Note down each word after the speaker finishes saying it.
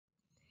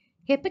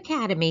HIP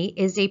Academy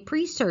is a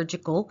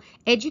pre-surgical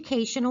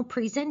educational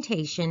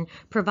presentation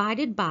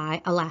provided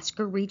by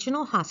Alaska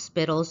Regional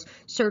Hospital's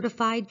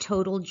Certified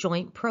Total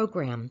Joint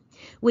Program.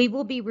 We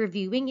will be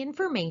reviewing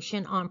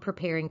information on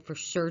preparing for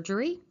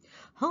surgery,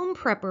 home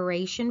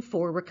preparation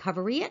for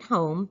recovery at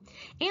home,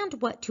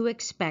 and what to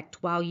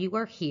expect while you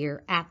are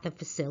here at the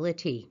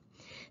facility.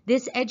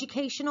 This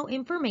educational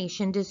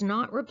information does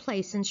not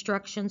replace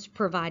instructions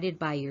provided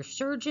by your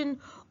surgeon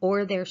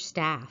or their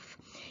staff.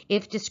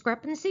 If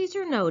discrepancies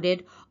are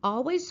noted,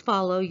 always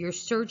follow your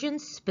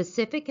surgeon's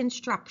specific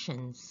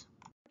instructions.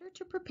 In order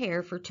to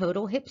prepare for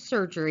total hip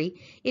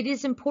surgery, it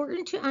is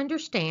important to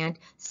understand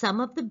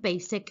some of the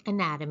basic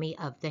anatomy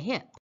of the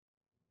hip.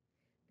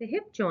 The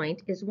hip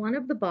joint is one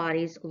of the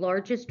body's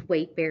largest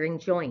weight-bearing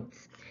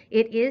joints.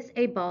 It is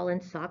a ball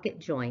and socket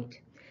joint.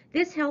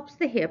 This helps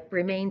the hip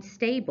remain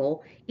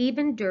stable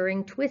even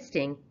during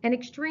twisting and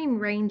extreme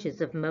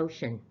ranges of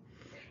motion.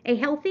 A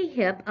healthy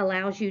hip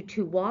allows you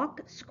to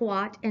walk,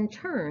 squat, and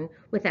turn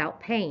without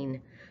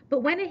pain.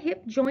 But when a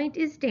hip joint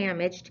is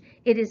damaged,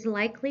 it is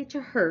likely to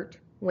hurt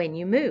when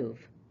you move.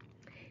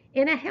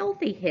 In a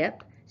healthy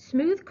hip,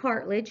 smooth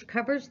cartilage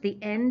covers the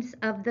ends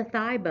of the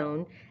thigh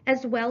bone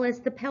as well as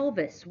the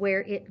pelvis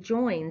where it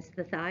joins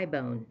the thigh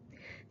bone.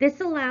 This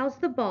allows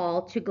the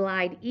ball to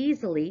glide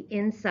easily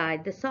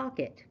inside the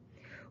socket.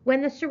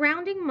 When the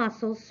surrounding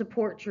muscles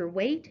support your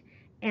weight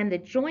and the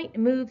joint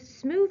moves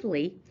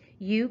smoothly,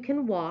 you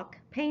can walk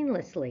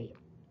painlessly.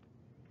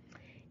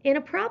 In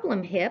a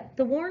problem hip,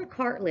 the worn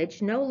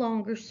cartilage no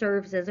longer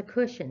serves as a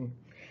cushion.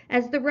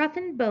 As the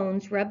roughened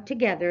bones rub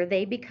together,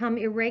 they become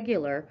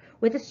irregular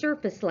with a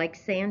surface like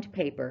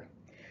sandpaper.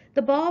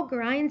 The ball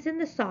grinds in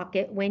the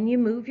socket when you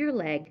move your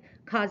leg,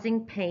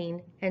 causing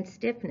pain and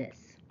stiffness.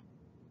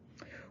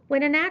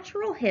 When a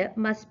natural hip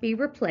must be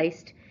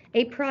replaced,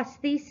 a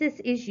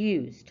prosthesis is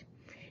used.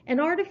 An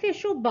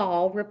artificial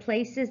ball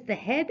replaces the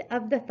head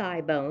of the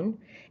thigh bone,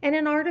 and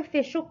an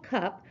artificial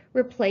cup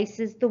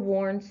replaces the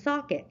worn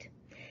socket.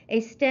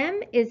 A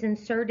stem is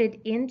inserted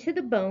into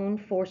the bone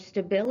for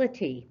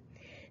stability.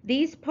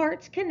 These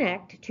parts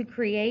connect to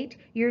create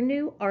your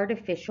new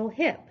artificial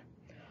hip.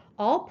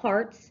 All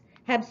parts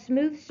have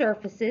smooth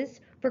surfaces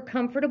for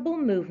comfortable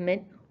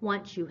movement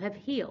once you have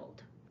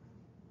healed.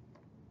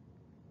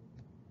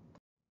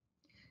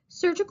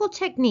 Surgical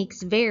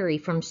techniques vary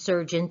from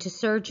surgeon to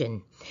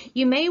surgeon.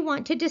 You may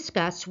want to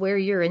discuss where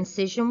your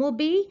incision will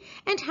be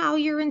and how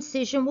your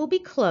incision will be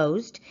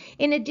closed,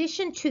 in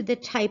addition to the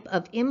type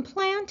of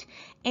implant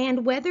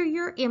and whether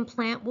your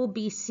implant will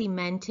be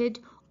cemented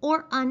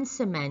or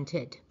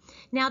uncemented.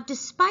 Now,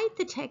 despite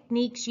the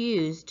techniques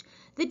used,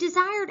 the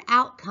desired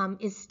outcome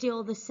is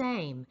still the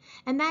same,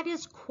 and that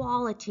is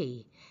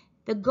quality.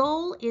 The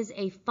goal is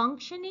a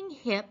functioning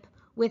hip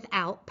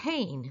without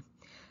pain.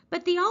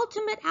 But the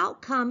ultimate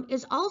outcome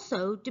is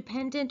also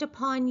dependent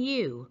upon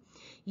you.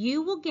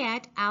 You will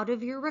get out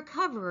of your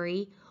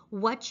recovery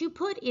what you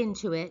put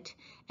into it,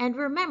 and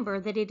remember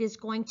that it is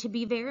going to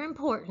be very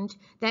important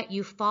that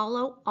you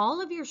follow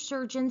all of your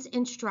surgeon's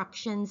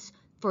instructions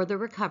for the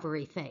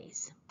recovery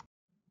phase.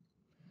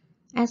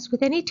 As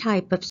with any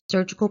type of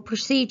surgical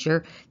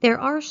procedure, there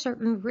are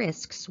certain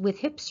risks with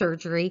hip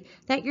surgery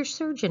that your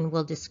surgeon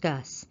will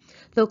discuss.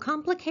 Though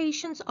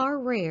complications are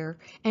rare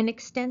and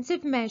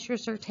extensive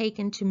measures are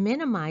taken to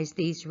minimize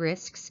these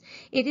risks,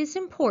 it is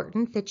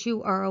important that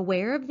you are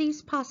aware of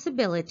these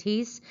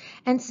possibilities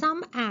and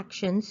some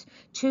actions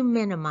to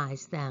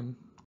minimize them.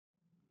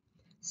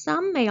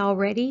 Some may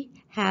already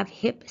have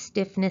hip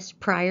stiffness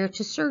prior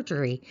to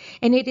surgery,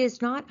 and it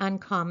is not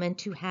uncommon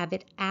to have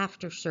it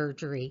after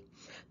surgery.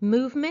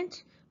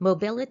 Movement,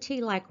 mobility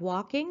like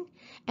walking,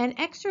 and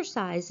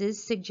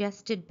exercises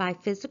suggested by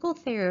physical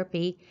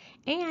therapy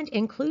and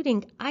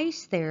including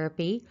ice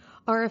therapy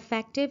are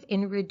effective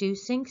in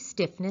reducing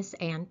stiffness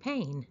and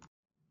pain.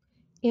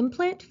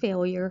 Implant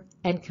failure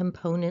and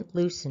component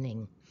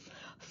loosening.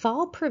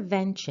 Fall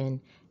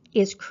prevention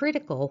is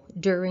critical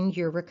during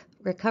your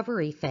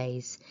recovery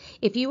phase.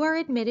 If you are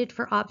admitted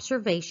for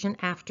observation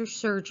after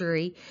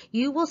surgery,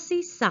 you will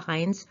see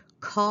signs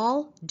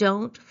 "Call,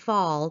 don't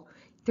fall"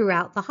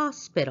 throughout the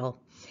hospital.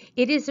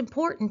 It is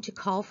important to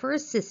call for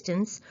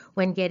assistance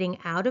when getting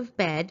out of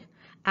bed,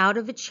 out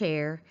of a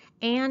chair,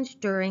 and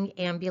during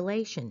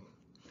ambulation.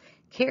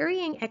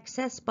 Carrying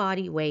excess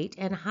body weight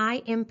and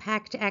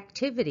high-impact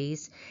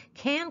activities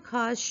can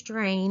cause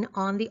strain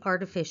on the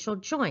artificial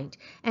joint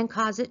and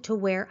cause it to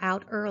wear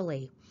out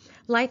early.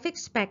 Life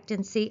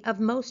expectancy of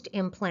most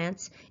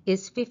implants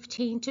is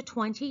 15 to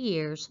 20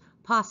 years,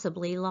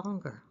 possibly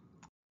longer.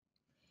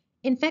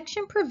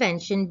 Infection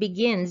prevention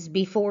begins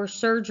before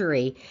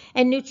surgery,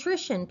 and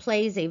nutrition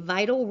plays a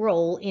vital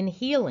role in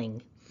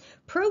healing.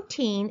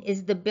 Protein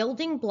is the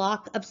building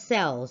block of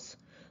cells.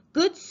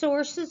 Good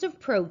sources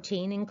of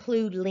protein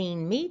include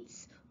lean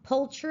meats,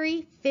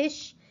 poultry,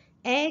 fish,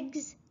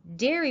 eggs,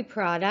 dairy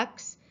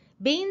products,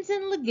 beans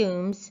and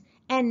legumes,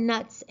 and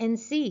nuts and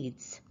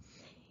seeds.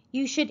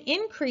 You should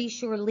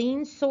increase your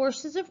lean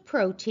sources of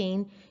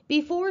protein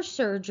before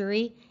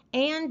surgery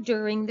and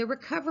during the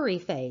recovery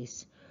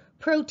phase.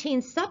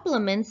 Protein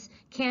supplements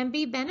can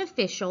be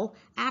beneficial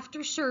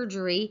after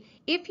surgery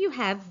if you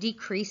have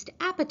decreased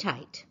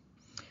appetite.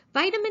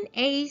 Vitamin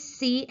A,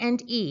 C, and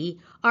E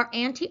are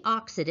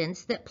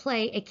antioxidants that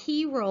play a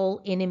key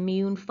role in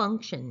immune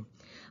function.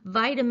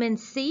 Vitamin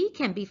C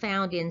can be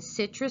found in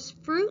citrus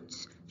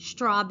fruits,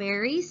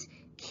 strawberries,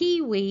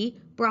 kiwi,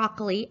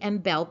 broccoli,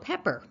 and bell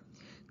pepper.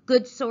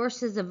 Good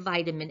sources of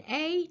vitamin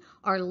A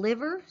are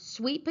liver,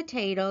 sweet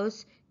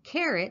potatoes,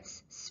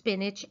 carrots,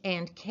 spinach,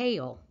 and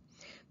kale.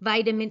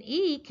 Vitamin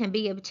E can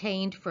be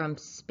obtained from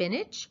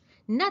spinach,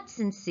 nuts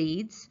and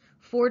seeds,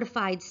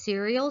 fortified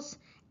cereals,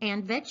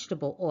 and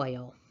vegetable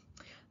oil.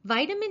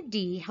 Vitamin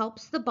D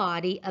helps the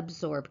body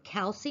absorb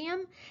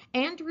calcium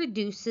and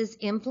reduces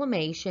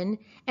inflammation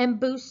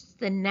and boosts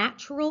the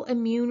natural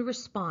immune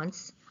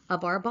response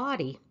of our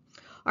body.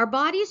 Our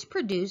bodies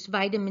produce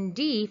vitamin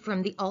D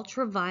from the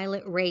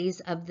ultraviolet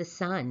rays of the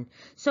sun,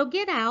 so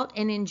get out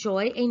and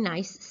enjoy a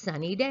nice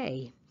sunny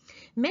day.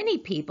 Many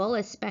people,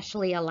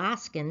 especially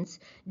Alaskans,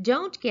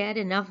 don't get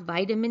enough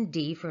vitamin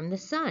D from the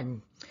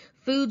sun.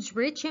 Foods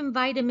rich in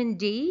vitamin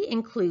D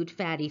include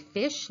fatty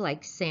fish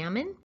like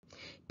salmon,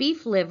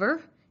 beef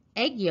liver,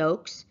 egg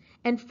yolks,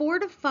 and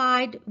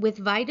fortified with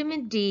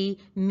vitamin D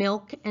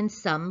milk and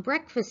some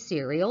breakfast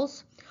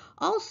cereals.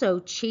 Also,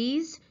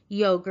 cheese,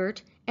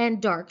 yogurt,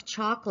 and dark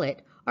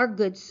chocolate are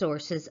good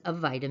sources of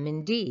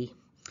vitamin D.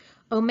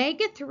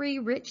 Omega-3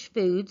 rich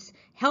foods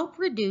help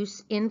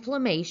reduce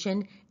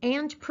inflammation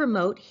and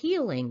promote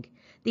healing.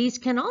 These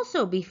can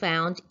also be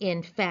found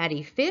in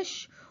fatty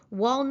fish,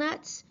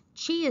 walnuts,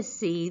 chia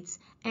seeds,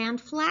 and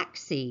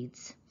flax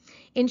seeds.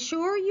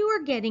 Ensure you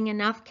are getting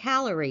enough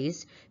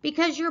calories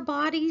because your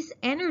body's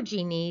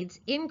energy needs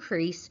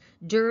increase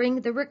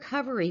during the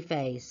recovery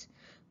phase.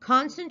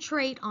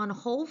 Concentrate on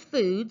whole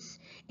foods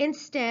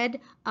instead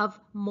of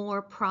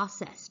more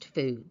processed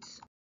foods.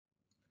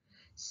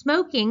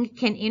 Smoking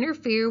can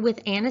interfere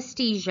with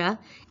anesthesia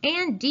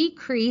and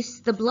decrease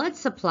the blood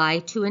supply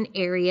to an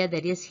area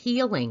that is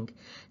healing.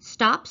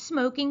 Stop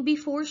smoking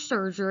before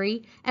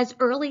surgery as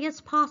early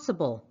as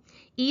possible.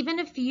 Even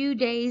a few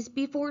days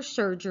before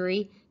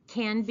surgery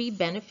can be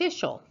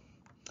beneficial.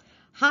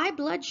 High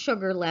blood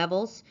sugar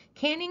levels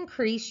can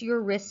increase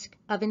your risk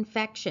of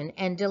infection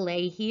and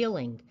delay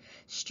healing.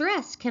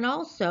 Stress can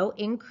also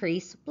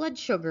increase blood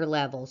sugar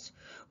levels.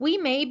 We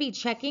may be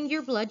checking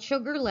your blood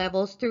sugar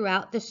levels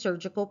throughout the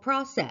surgical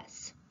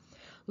process.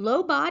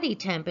 Low body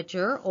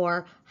temperature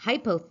or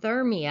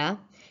hypothermia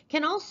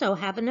can also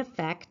have an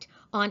effect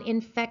on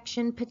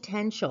infection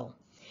potential.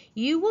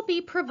 You will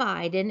be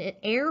provided an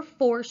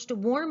air-forced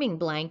warming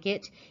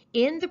blanket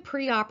in the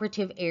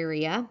preoperative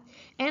area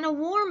and a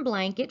warm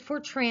blanket for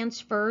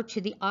transfer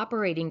to the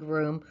operating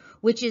room,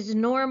 which is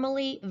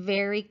normally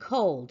very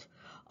cold.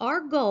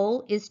 Our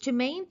goal is to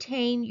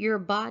maintain your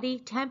body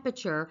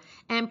temperature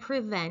and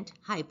prevent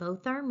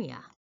hypothermia.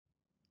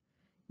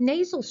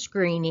 Nasal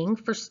screening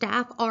for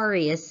Staph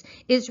aureus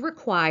is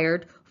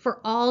required for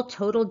all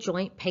total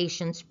joint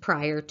patients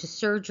prior to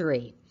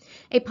surgery.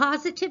 A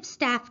positive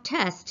staph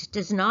test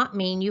does not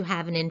mean you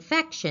have an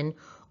infection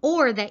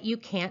or that you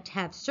can't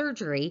have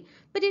surgery,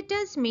 but it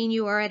does mean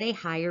you are at a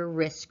higher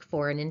risk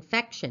for an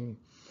infection.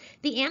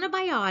 The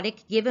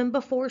antibiotic given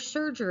before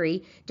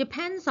surgery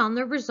depends on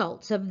the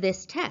results of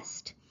this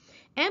test.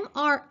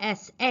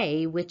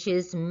 MRSA, which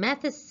is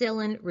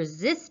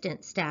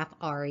methicillin-resistant Staph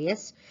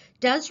aureus,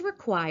 does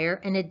require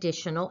an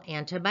additional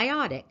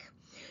antibiotic.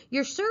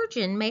 Your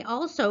surgeon may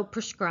also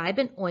prescribe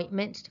an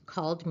ointment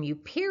called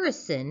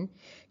mupirocin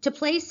to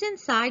place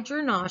inside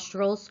your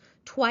nostrils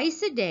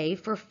twice a day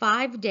for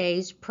 5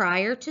 days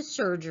prior to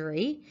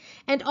surgery,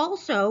 and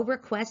also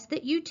request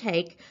that you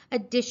take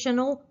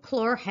additional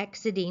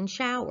chlorhexidine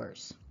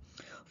showers.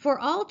 For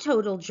all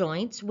total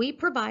joints, we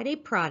provide a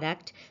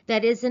product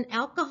that is an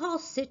alcohol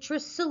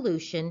citrus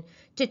solution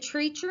to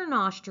treat your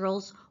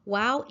nostrils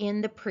while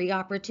in the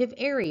preoperative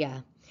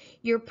area.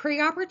 Your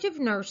preoperative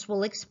nurse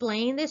will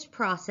explain this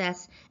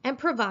process and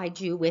provide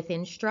you with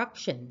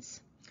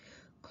instructions.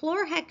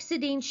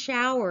 Chlorhexidine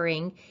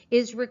showering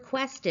is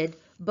requested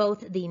both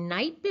the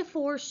night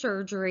before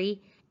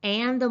surgery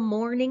and the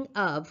morning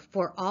of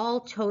for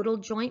all total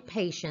joint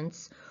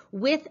patients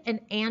with an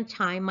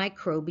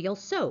antimicrobial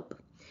soap.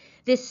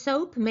 This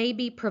soap may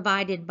be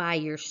provided by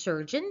your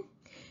surgeon.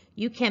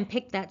 You can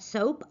pick that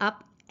soap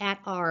up at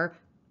our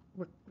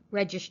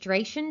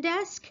registration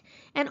desk,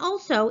 and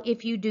also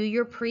if you do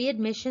your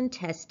pre-admission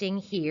testing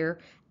here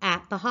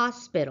at the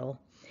hospital.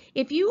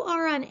 If you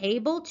are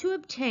unable to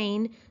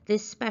obtain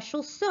this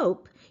special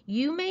soap,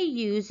 you may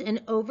use an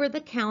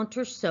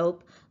over-the-counter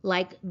soap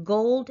like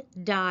Gold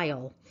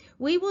Dial.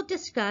 We will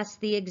discuss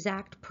the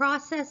exact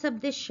process of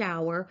this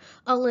shower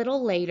a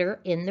little later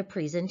in the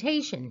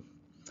presentation.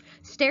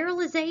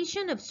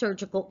 Sterilization of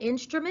surgical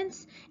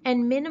instruments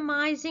and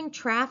minimizing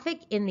traffic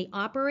in the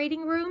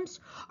operating rooms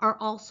are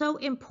also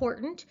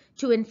important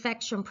to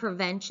infection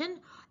prevention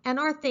and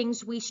are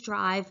things we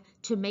strive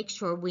to make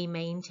sure we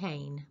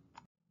maintain.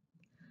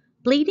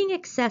 Bleeding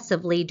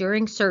excessively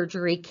during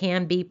surgery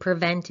can be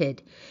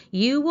prevented.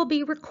 You will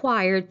be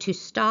required to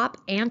stop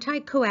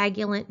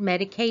anticoagulant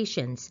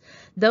medications.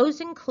 Those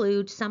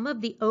include some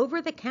of the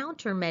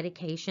over-the-counter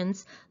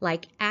medications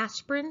like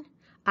aspirin,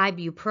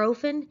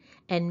 ibuprofen,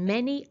 and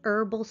many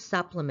herbal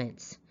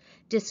supplements.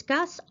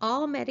 Discuss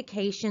all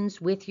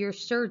medications with your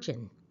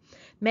surgeon.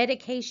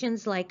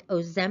 Medications like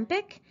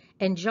Ozempic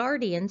and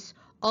Jardiance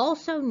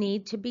also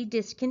need to be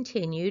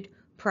discontinued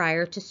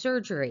prior to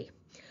surgery.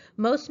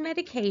 Most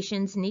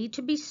medications need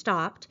to be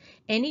stopped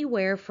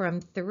anywhere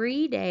from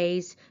 3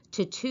 days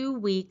to 2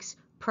 weeks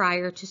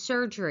prior to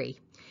surgery.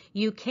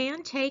 You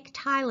can take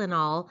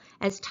Tylenol,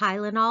 as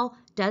Tylenol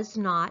does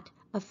not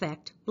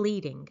affect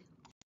bleeding.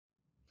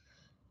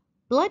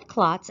 Blood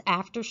clots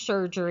after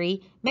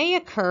surgery may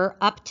occur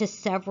up to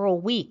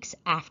several weeks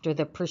after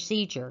the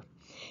procedure.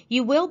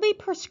 You will be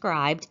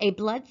prescribed a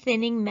blood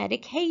thinning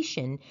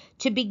medication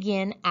to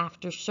begin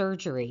after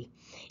surgery.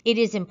 It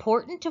is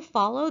important to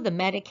follow the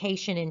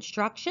medication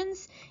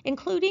instructions,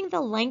 including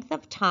the length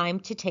of time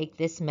to take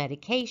this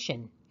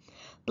medication.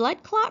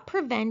 Blood clot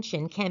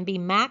prevention can be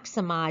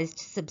maximized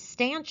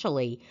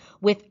substantially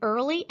with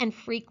early and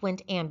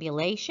frequent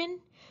ambulation,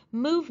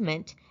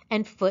 movement,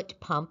 and foot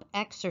pump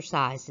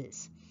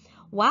exercises.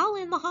 While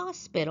in the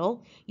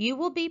hospital, you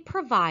will be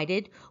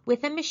provided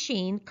with a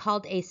machine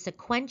called a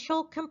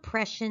sequential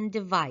compression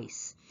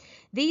device.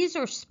 These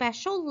are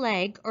special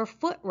leg or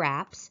foot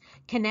wraps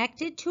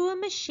connected to a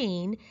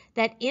machine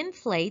that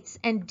inflates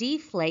and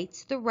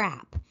deflates the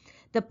wrap.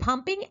 The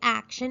pumping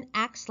action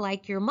acts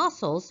like your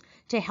muscles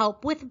to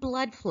help with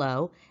blood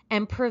flow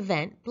and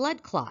prevent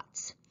blood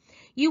clots.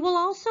 You will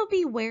also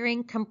be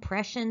wearing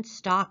compression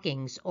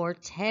stockings or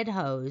TED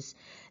hose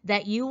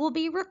that you will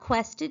be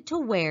requested to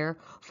wear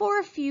for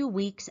a few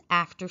weeks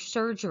after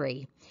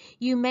surgery.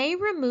 You may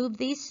remove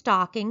these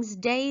stockings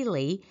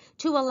daily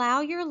to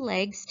allow your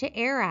legs to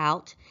air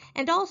out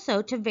and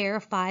also to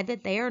verify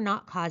that they are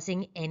not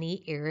causing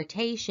any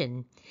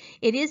irritation.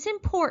 It is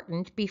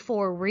important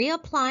before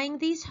reapplying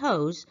these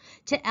hose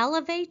to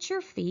elevate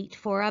your feet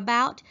for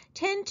about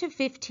 10 to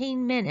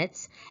 15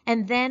 minutes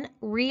and then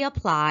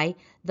reapply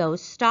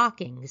those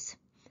stockings.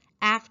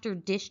 After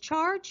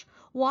discharge,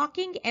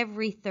 walking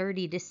every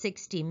 30 to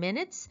 60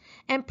 minutes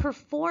and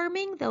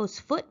performing those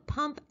foot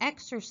pump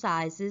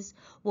exercises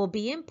will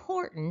be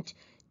important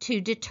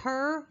to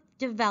deter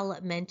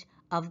development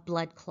of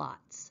blood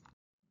clots.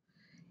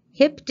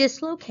 Hip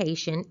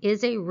dislocation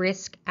is a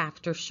risk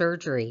after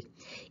surgery.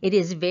 It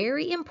is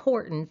very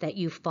important that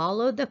you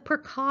follow the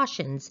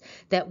precautions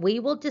that we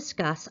will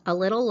discuss a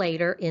little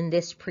later in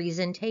this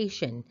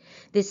presentation.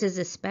 This is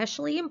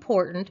especially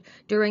important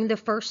during the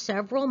first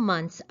several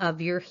months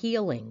of your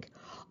healing.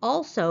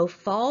 Also,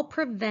 fall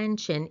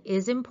prevention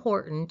is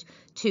important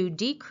to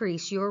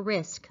decrease your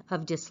risk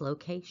of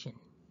dislocation.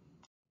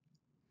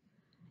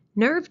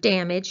 Nerve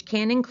damage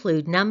can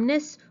include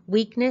numbness,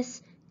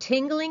 weakness,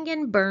 tingling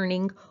and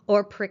burning,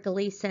 or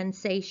prickly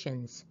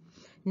sensations.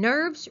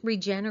 Nerves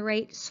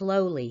regenerate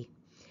slowly.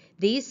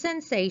 These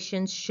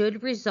sensations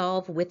should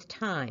resolve with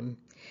time.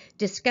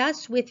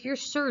 Discuss with your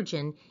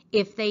surgeon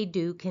if they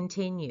do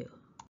continue.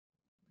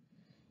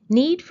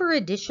 Need for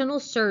additional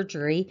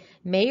surgery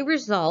may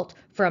result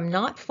from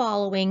not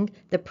following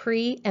the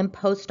pre- and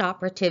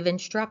post-operative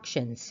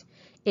instructions.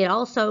 It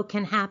also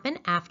can happen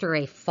after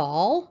a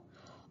fall,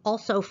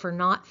 also for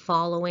not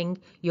following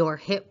your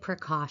hip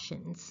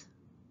precautions.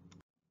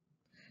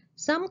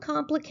 Some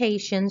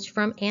complications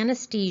from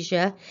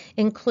anesthesia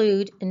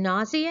include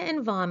nausea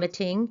and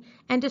vomiting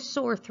and a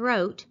sore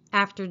throat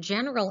after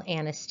general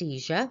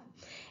anesthesia,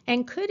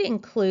 and could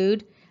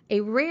include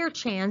a rare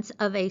chance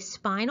of a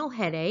spinal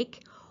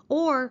headache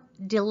or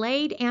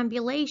delayed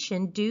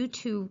ambulation due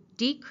to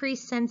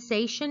decreased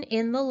sensation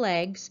in the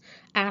legs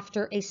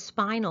after a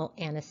spinal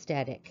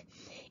anesthetic.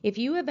 If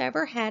you have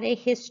ever had a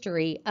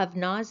history of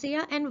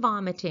nausea and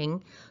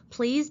vomiting,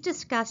 please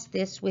discuss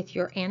this with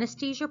your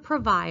anesthesia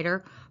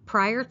provider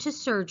prior to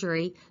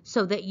surgery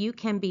so that you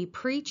can be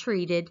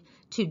pre-treated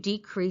to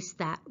decrease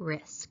that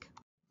risk.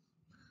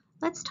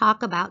 Let's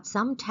talk about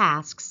some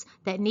tasks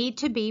that need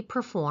to be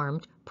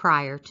performed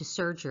prior to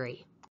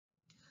surgery.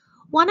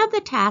 One of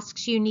the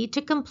tasks you need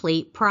to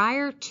complete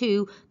prior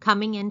to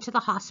coming into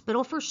the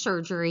hospital for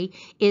surgery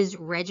is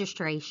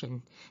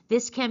registration.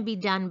 This can be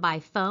done by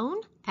phone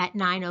at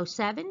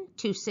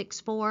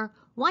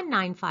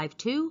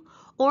 907-264-1952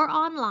 or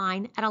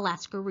online at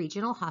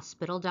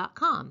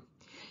alaskaregionalhospital.com.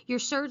 Your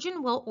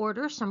surgeon will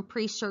order some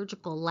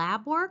pre-surgical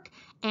lab work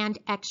and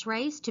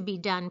x-rays to be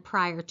done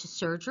prior to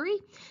surgery.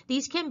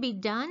 These can be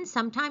done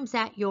sometimes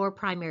at your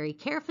primary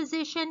care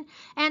physician,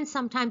 and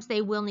sometimes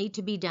they will need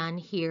to be done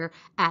here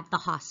at the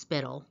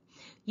hospital.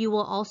 You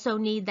will also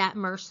need that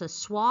MRSA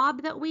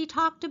swab that we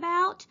talked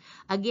about.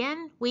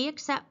 Again, we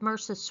accept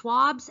MRSA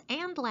swabs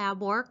and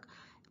lab work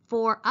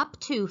for up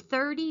to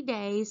 30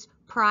 days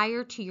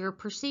prior to your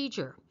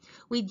procedure.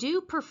 We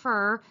do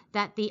prefer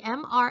that the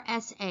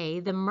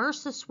MRSA, the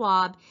MRSA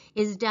swab,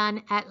 is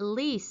done at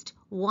least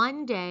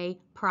 1 day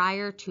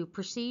prior to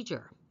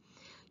procedure.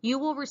 You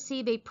will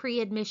receive a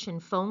pre-admission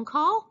phone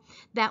call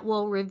that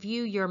will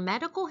review your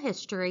medical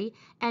history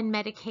and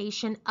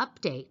medication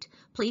update.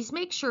 Please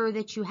make sure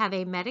that you have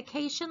a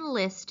medication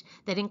list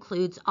that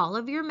includes all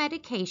of your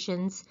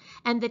medications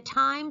and the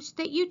times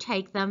that you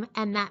take them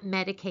and that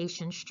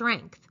medication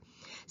strength.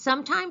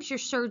 Sometimes your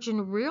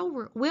surgeon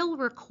will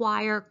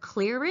require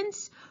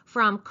clearance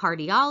from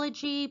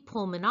cardiology,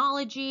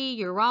 pulmonology,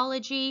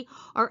 urology,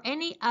 or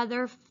any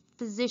other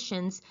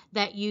physicians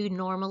that you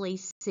normally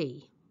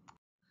see.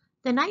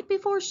 The night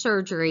before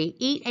surgery,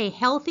 eat a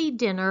healthy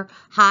dinner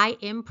high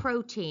in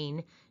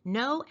protein.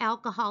 No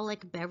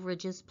alcoholic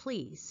beverages,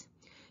 please.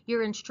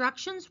 Your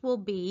instructions will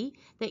be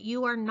that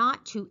you are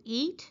not to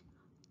eat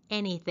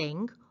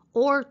anything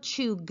or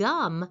chew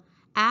gum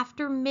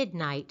after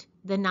midnight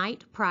the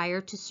night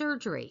prior to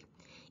surgery.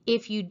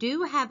 If you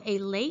do have a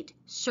late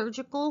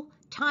surgical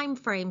time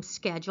frame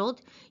scheduled,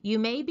 you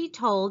may be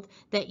told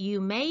that you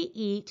may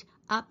eat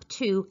up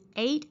to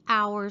 8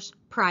 hours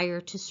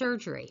prior to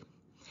surgery.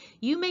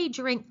 You may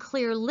drink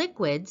clear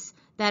liquids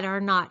that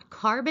are not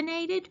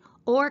carbonated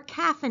or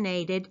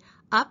caffeinated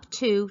up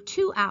to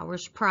 2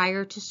 hours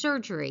prior to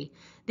surgery.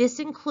 This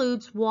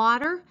includes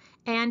water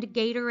and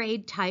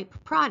Gatorade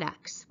type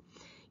products.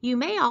 You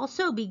may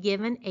also be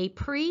given a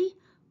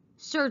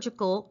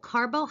pre-surgical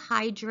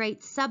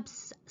carbohydrate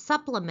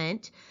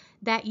supplement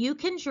that you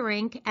can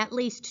drink at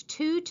least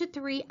 2 to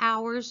 3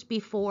 hours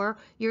before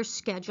your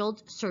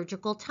scheduled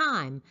surgical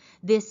time.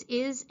 This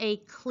is a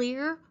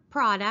clear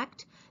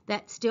product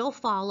that still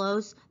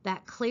follows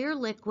that clear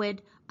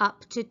liquid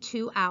up to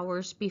 2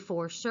 hours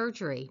before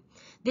surgery.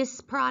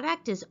 This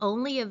product is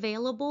only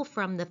available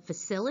from the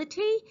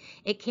facility.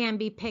 It can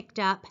be picked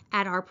up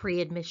at our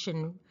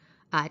pre-admission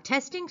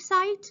testing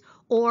site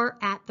or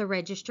at the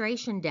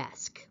registration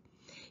desk.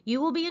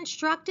 You will be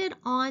instructed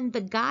on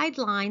the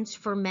guidelines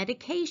for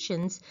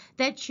medications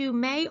that you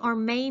may or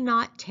may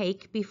not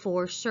take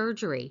before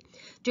surgery.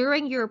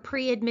 During your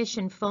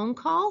pre-admission phone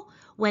call,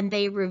 when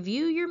they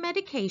review your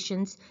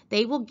medications,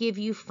 they will give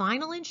you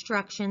final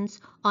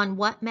instructions on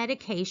what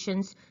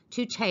medications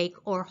to take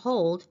or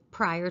hold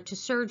prior to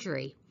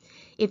surgery.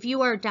 If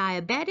you are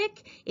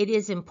diabetic, it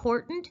is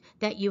important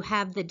that you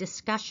have the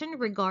discussion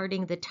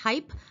regarding the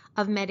type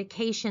of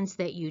medications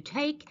that you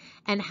take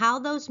and how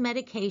those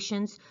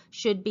medications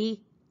should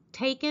be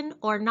taken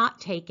or not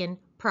taken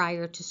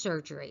prior to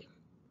surgery.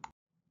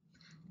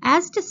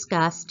 As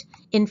discussed,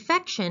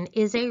 infection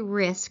is a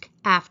risk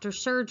after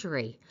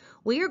surgery.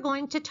 We are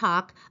going to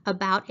talk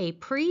about a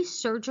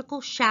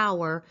pre-surgical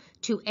shower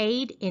to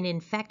aid in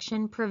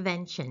infection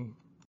prevention.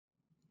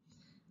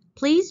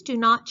 Please do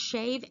not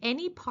shave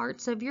any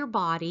parts of your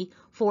body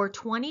for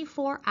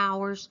 24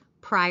 hours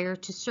prior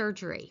to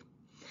surgery.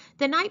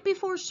 The night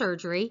before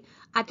surgery,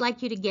 I'd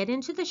like you to get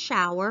into the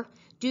shower,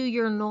 do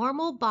your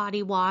normal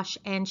body wash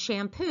and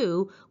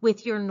shampoo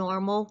with your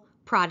normal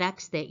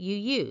products that you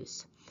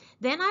use.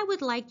 Then I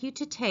would like you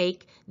to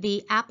take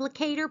the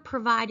applicator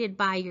provided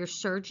by your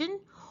surgeon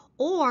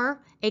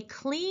or a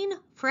clean,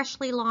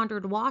 freshly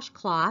laundered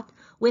washcloth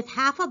with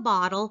half a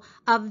bottle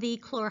of the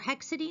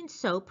chlorhexidine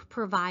soap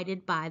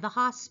provided by the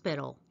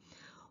hospital.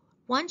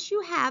 Once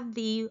you have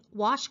the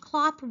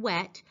washcloth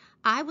wet,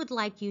 I would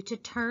like you to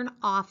turn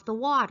off the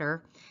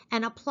water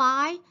and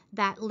apply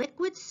that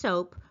liquid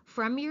soap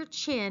from your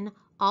chin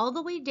all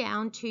the way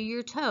down to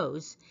your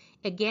toes.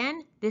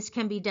 Again, this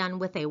can be done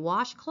with a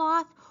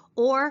washcloth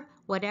or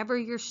whatever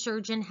your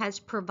surgeon has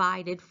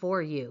provided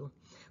for you.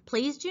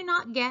 Please do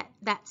not get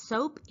that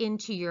soap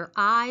into your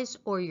eyes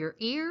or your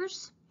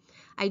ears.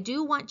 I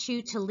do want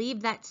you to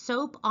leave that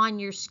soap on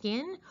your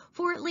skin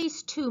for at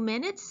least 2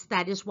 minutes.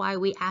 That is why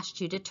we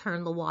asked you to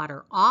turn the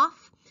water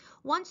off.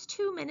 Once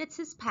 2 minutes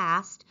has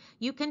passed,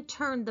 you can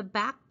turn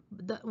the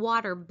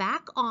water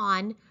back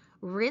on,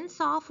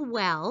 rinse off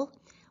well.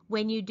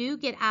 When you do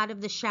get out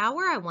of the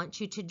shower, I want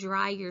you to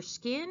dry your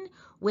skin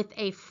with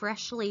a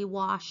freshly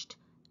washed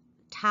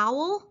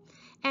towel.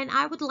 And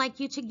I would like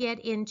you to get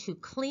into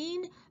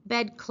clean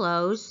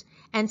bedclothes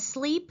and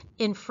sleep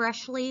in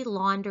freshly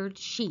laundered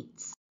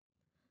sheets.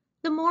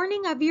 The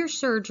morning of your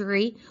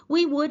surgery,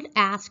 we would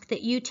ask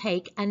that you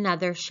take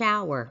another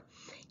shower.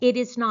 It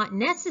is not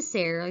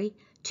necessary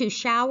to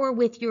shower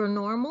with your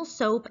normal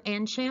soap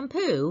and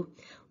shampoo.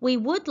 We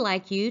would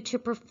like you to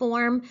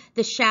perform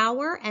the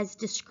shower as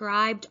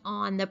described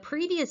on the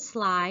previous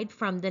slide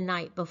from the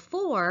night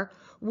before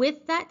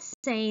with that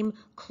same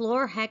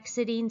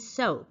chlorhexidine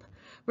soap.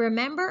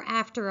 Remember,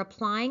 after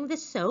applying the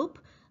soap,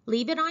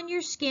 leave it on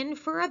your skin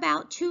for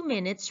about 2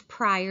 minutes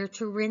prior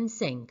to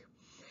rinsing.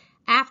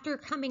 After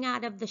coming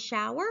out of the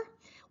shower,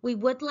 we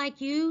would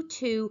like you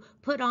to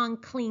put on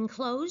clean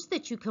clothes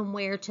that you can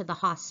wear to the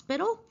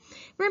hospital.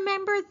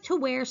 Remember to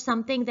wear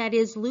something that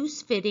is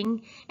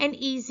loose-fitting and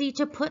easy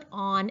to put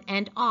on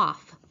and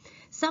off.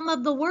 Some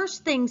of the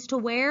worst things to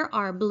wear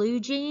are blue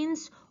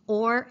jeans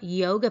or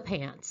yoga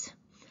pants.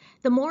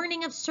 The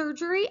morning of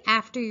surgery,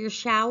 after your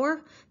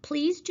shower,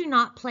 please do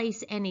not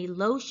place any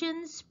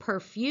lotions,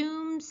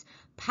 perfumes,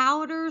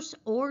 powders,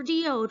 or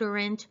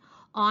deodorant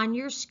on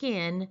your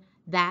skin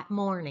that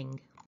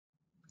morning.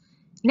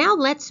 Now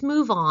let's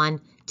move on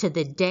to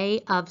the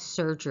day of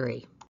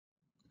surgery.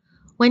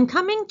 When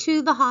coming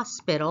to the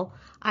hospital,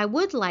 I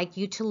would like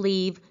you to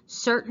leave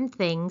certain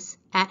things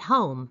at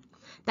home.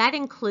 That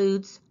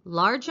includes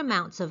large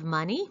amounts of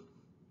money,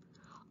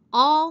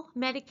 all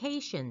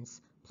medications.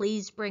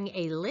 Please bring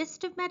a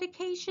list of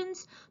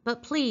medications,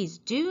 but please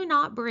do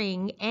not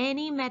bring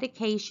any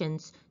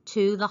medications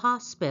to the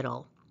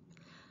hospital.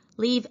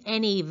 Leave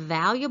any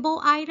valuable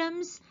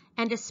items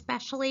and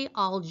especially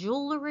all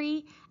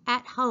jewelry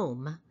at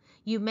home.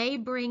 You may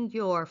bring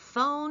your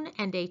phone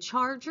and a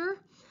charger,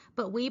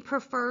 but we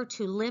prefer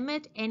to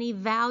limit any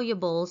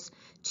valuables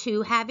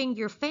to having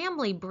your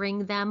family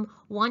bring them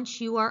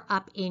once you are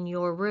up in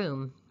your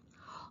room.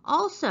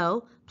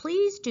 Also,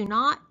 please do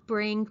not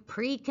bring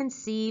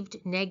preconceived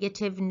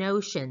negative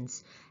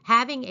notions.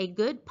 Having a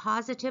good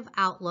positive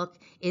outlook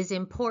is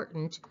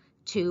important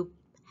to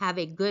have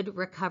a good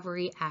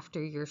recovery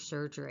after your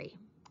surgery.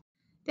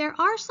 There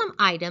are some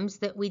items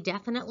that we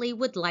definitely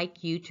would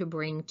like you to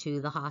bring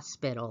to the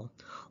hospital.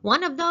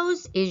 One of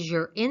those is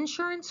your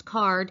insurance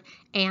card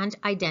and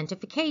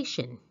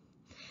identification.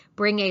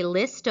 Bring a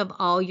list of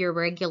all your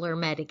regular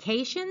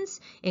medications,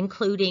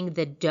 including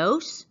the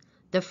dose,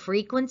 the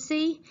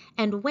frequency,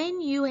 and when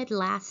you had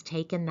last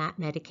taken that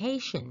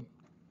medication.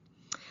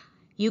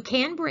 You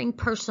can bring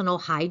personal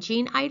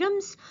hygiene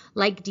items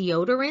like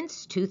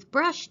deodorants,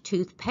 toothbrush,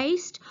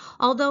 toothpaste,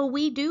 although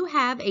we do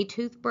have a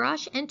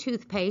toothbrush and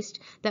toothpaste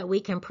that we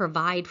can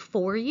provide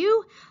for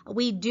you.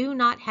 We do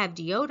not have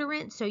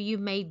deodorant, so you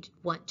may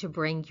want to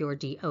bring your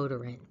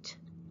deodorant.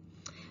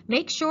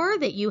 Make sure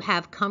that you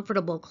have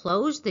comfortable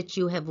clothes that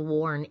you have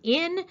worn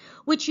in,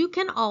 which you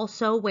can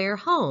also wear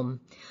home.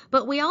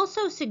 But we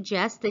also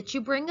suggest that you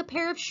bring a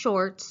pair of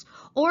shorts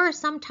or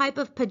some type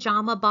of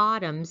pajama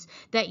bottoms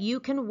that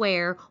you can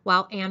wear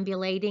while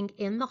ambulating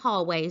in the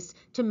hallways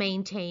to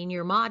maintain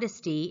your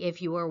modesty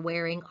if you are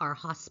wearing our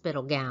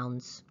hospital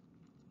gowns.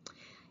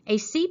 A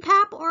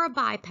CPAP or a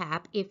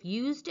BiPAP, if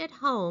used at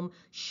home,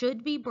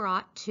 should be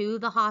brought to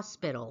the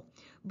hospital.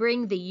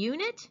 Bring the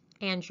unit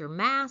and your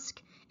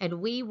mask, and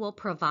we will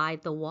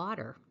provide the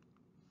water.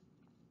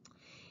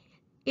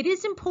 It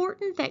is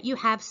important that you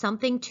have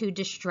something to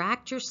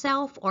distract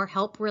yourself or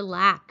help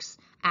relax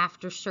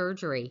after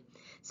surgery.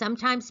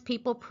 Sometimes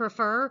people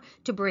prefer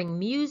to bring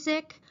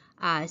music,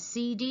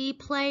 CD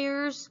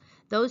players,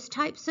 those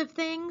types of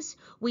things.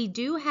 We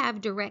do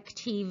have direct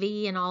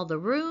TV in all the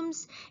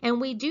rooms, and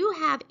we do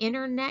have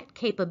internet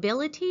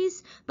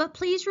capabilities, but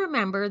please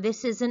remember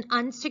this is an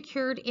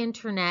unsecured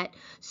internet,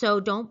 so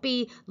don't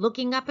be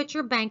looking up at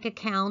your bank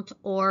account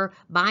or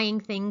buying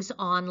things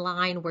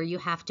online where you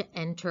have to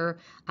enter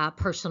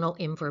personal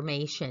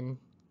information.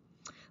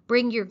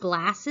 Bring your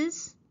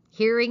glasses,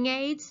 hearing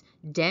aids,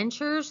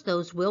 dentures.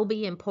 Those will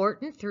be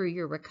important through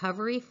your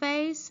recovery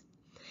phase.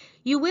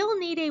 You will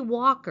need a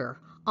walker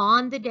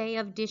on the day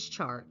of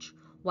discharge.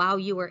 While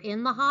you are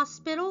in the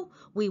hospital,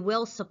 we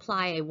will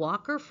supply a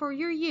walker for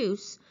your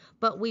use,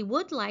 but we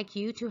would like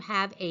you to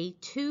have a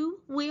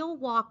two-wheel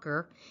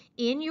walker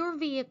in your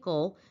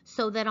vehicle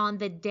so that on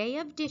the day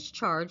of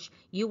discharge,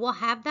 you will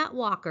have that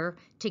walker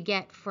to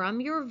get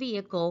from your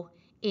vehicle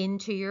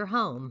into your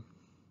home.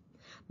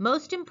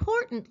 Most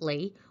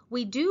importantly,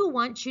 we do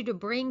want you to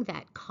bring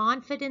that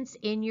confidence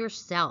in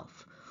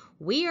yourself.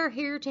 We are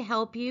here to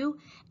help you,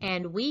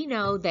 and we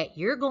know that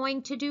you're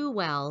going to do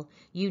well.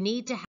 You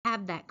need to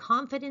have that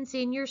confidence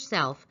in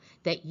yourself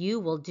that you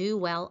will do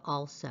well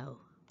also.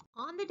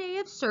 On the day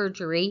of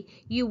surgery,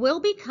 you will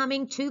be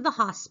coming to the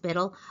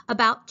hospital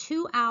about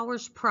 2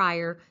 hours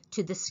prior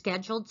to the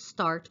scheduled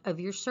start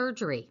of your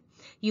surgery.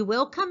 You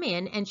will come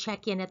in and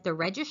check in at the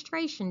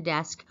registration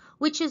desk,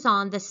 which is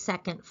on the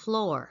second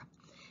floor.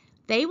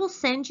 They will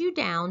send you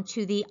down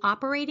to the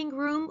operating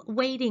room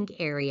waiting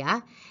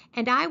area,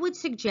 and I would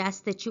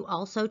suggest that you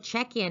also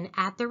check in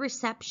at the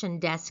reception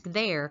desk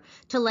there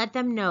to let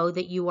them know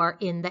that you are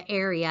in the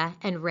area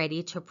and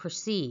ready to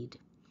proceed.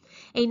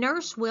 A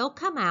nurse will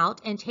come out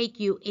and take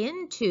you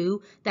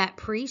into that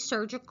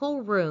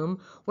pre-surgical room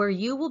where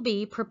you will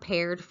be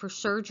prepared for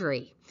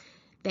surgery.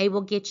 They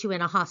will get you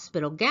in a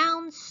hospital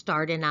gown,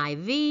 start an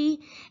IV,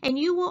 and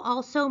you will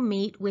also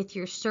meet with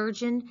your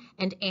surgeon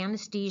and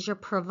anesthesia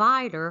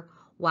provider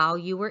while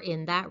you are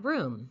in that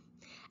room.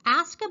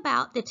 Ask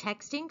about the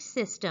texting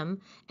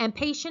system and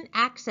patient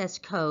access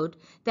code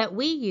that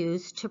we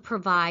use to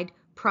provide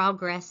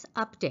progress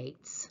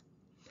updates.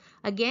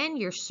 Again,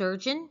 your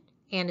surgeon,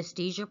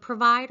 anesthesia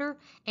provider,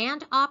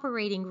 and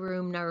operating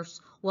room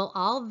nurse will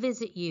all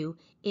visit you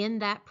in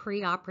that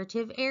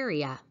preoperative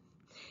area.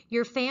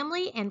 Your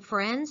family and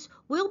friends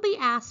will be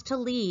asked to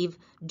leave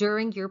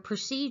during your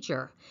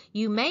procedure.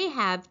 You may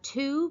have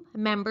 2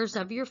 members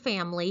of your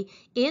family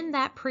in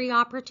that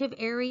preoperative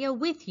area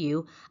with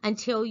you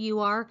until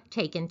you are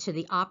taken to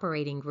the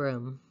operating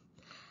room.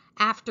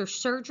 After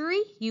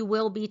surgery, you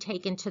will be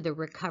taken to the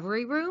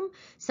recovery room.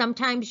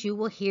 Sometimes you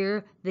will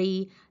hear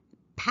the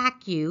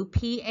PACU,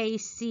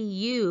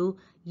 P-A-C-U,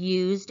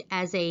 used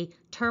as a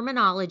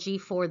terminology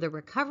for the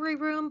recovery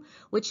room,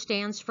 which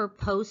stands for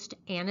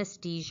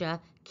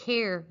post-anesthesia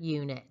care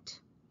unit.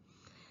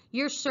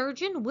 Your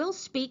surgeon will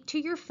speak to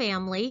your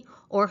family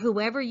or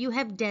whoever you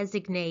have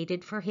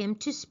designated for him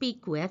to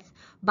speak with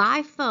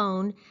by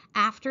phone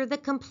after the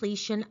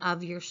completion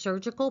of your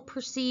surgical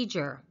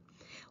procedure.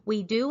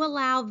 We do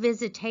allow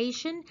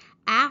visitation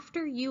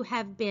after you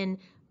have been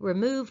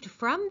removed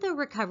from the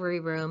recovery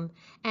room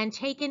and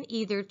taken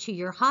either to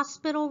your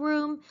hospital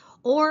room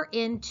or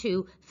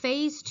into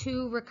phase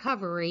 2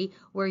 recovery,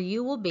 where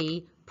you will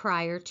be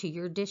prior to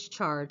your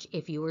discharge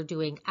if you are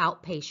doing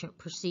outpatient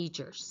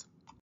procedures.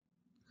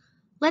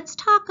 Let's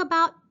talk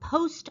about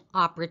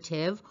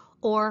post-operative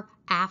or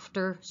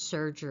after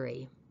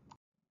surgery.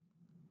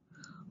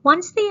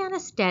 Once the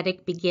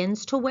anesthetic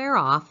begins to wear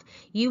off,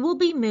 you will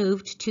be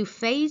moved to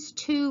phase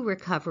 2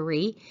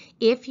 recovery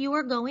if you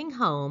are going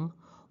home,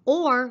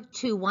 or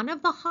to one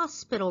of the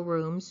hospital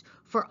rooms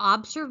for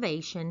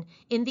observation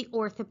in the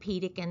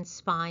Orthopedic and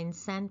Spine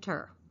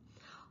Center.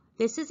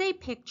 This is a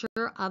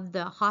picture of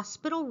the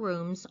hospital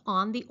rooms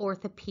on the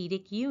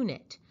orthopedic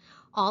unit.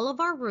 All of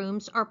our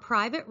rooms are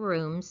private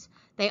rooms.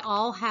 They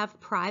all have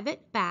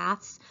private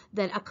baths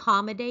that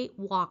accommodate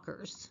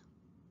walkers.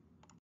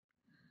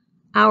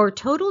 Our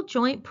total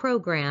joint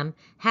program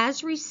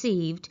has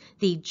received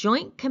the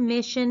Joint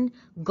Commission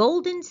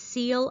Golden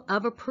Seal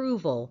of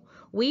Approval.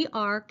 We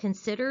are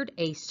considered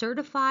a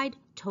certified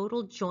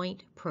total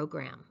joint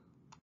program.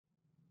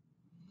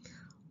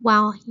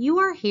 While you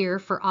are here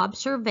for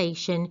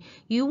observation,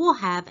 you will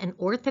have an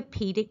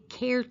orthopedic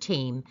care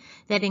team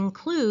that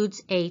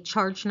includes a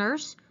charge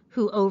nurse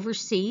who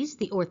oversees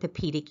the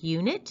orthopedic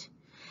unit,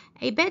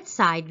 a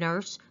bedside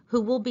nurse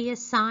who will be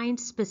assigned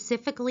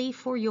specifically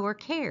for your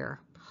care.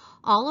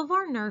 All of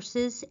our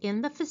nurses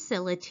in the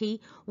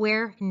facility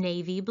wear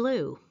navy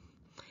blue.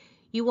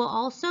 You will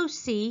also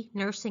see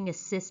nursing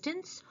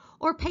assistants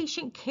or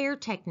patient care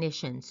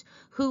technicians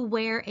who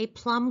wear a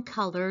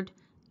plum-colored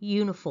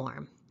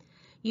uniform.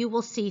 You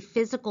will see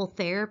physical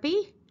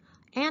therapy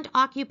and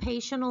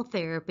occupational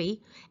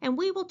therapy, and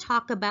we will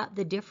talk about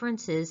the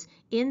differences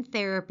in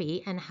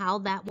therapy and how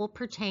that will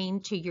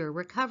pertain to your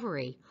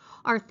recovery.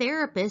 Our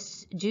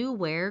therapists do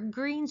wear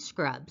green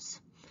scrubs.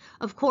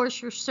 Of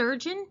course, your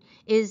surgeon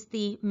is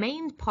the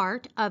main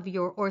part of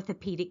your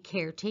orthopedic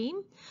care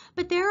team,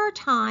 but there are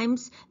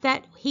times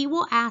that he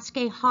will ask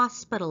a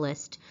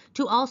hospitalist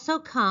to also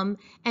come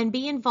and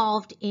be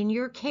involved in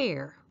your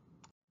care.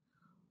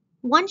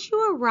 Once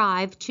you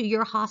arrive to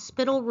your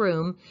hospital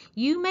room,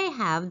 you may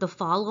have the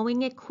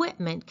following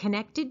equipment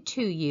connected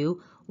to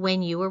you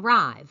when you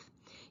arrive.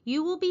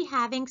 You will be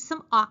having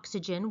some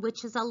oxygen,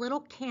 which is a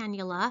little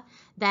cannula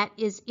that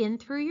is in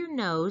through your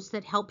nose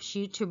that helps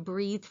you to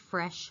breathe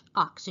fresh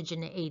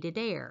oxygenated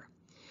air.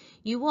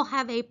 You will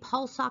have a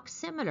pulse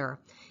oximeter,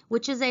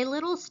 which is a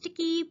little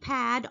sticky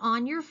pad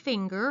on your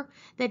finger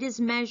that is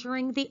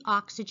measuring the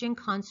oxygen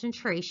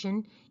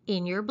concentration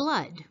in your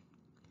blood.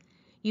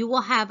 You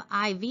will have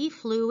IV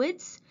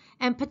fluids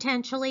and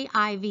potentially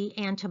IV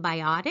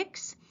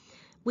antibiotics.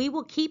 We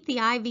will keep the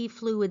IV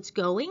fluids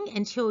going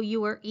until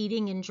you are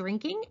eating and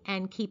drinking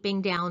and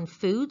keeping down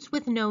foods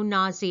with no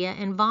nausea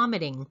and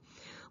vomiting.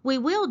 We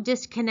will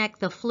disconnect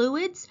the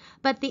fluids,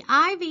 but the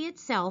IV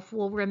itself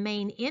will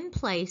remain in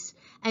place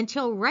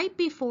until right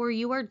before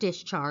you are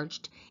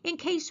discharged in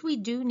case we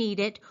do need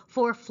it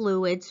for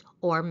fluids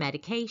or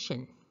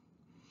medication.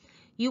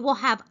 You will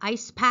have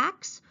ice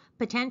packs,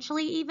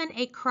 potentially even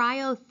a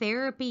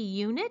cryotherapy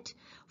unit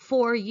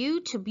for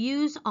you to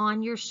use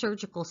on your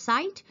surgical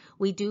site.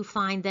 We do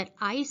find that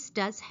ice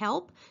does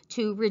help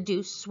to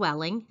reduce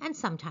swelling and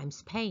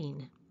sometimes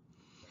pain.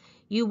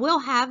 You will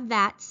have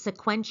that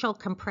sequential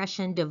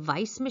compression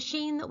device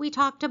machine that we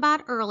talked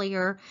about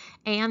earlier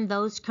and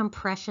those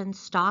compression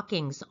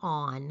stockings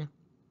on.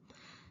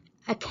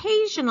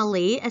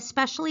 Occasionally,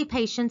 especially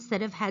patients that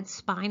have had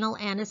spinal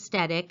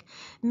anesthetic,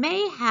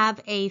 may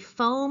have a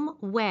foam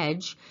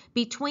wedge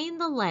between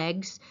the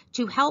legs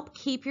to help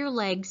keep your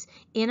legs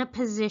in a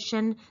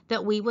position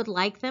that we would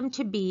like them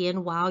to be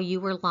in while you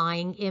were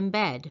lying in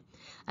bed.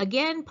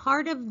 Again,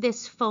 part of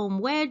this foam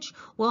wedge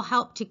will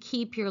help to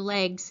keep your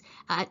legs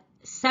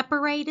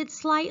separated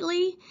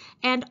slightly,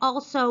 and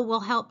also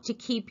will help to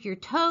keep your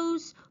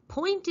toes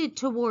pointed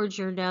towards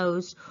your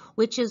nose,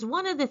 which is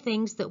one of the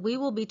things that we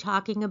will be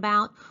talking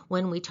about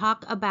when we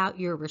talk about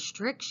your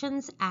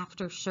restrictions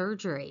after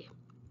surgery.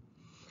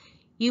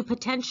 You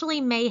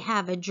potentially may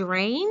have a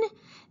drain.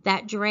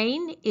 That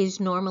drain is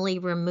normally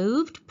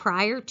removed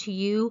prior to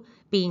you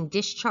being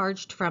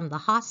discharged from the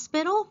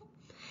hospital,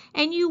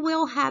 and you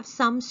will have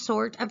some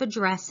sort of a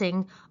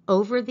dressing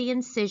over the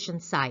incision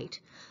site.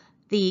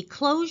 The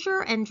closure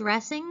and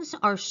dressings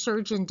are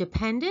surgeon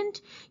dependent.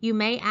 You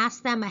may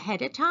ask them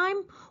ahead of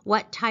time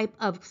what type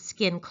of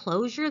skin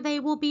closure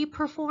they will be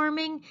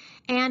performing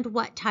and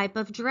what type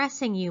of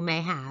dressing you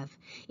may have.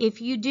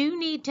 If you do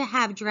need to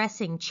have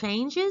dressing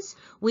changes,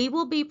 we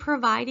will be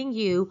providing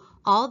you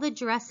all the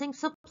dressing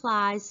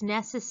supplies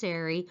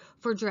necessary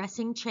for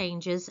dressing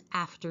changes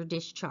after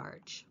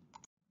discharge.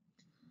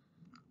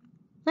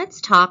 Let's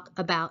talk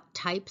about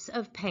types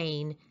of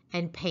pain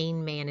and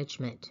pain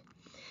management.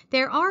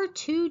 There are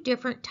two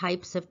different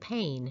types of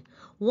pain.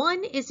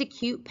 One is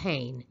acute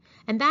pain,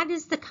 and that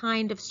is the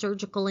kind of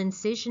surgical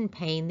incision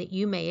pain that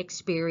you may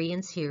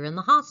experience here in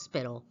the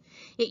hospital.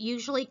 It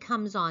usually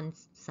comes on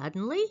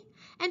suddenly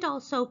and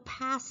also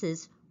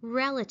passes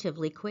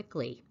relatively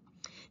quickly.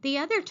 The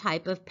other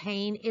type of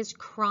pain is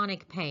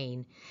chronic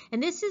pain,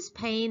 and this is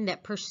pain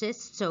that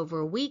persists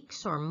over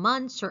weeks or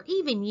months or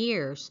even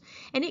years,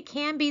 and it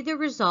can be the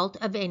result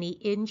of any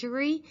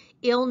injury,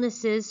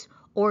 illnesses,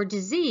 or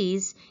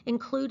disease,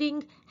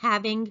 including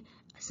having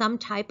some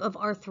type of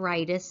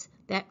arthritis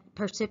that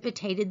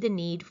precipitated the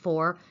need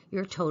for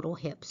your total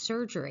hip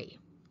surgery.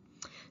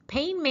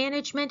 Pain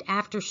management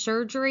after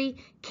surgery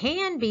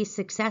can be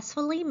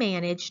successfully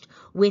managed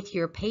with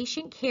your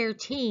patient care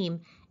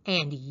team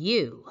and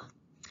you.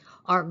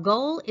 Our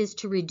goal is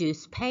to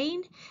reduce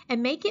pain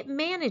and make it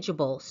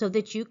manageable so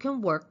that you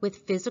can work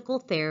with physical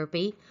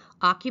therapy,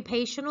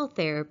 occupational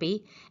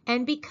therapy,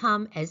 and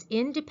become as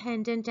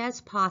independent as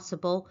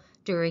possible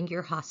during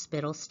your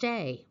hospital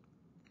stay.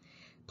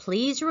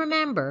 Please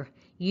remember,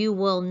 you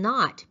will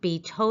not be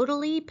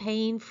totally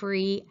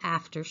pain-free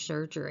after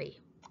surgery.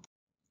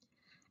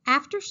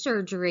 After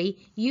surgery,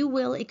 you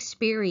will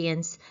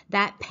experience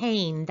that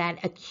pain,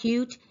 that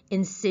acute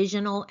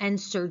incisional and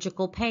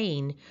surgical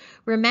pain.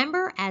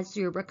 Remember, as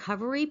your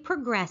recovery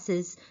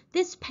progresses,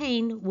 this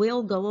pain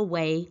will go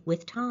away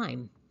with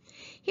time.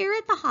 Here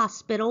at the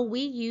hospital,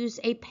 we use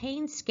a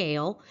pain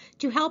scale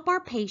to help our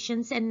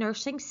patients and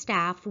nursing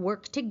staff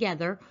work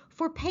together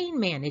for pain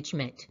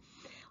management.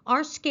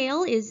 Our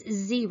scale is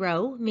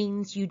 0,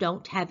 means you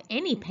don't have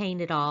any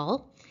pain at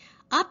all,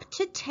 up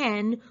to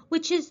 10,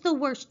 which is the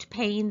worst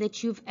pain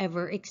that you've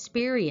ever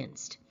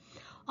experienced.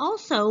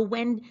 Also,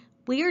 when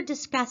we are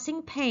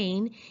discussing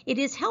pain, it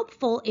is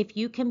helpful if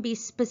you can be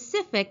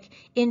specific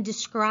in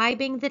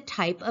describing the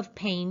type of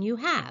pain you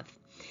have.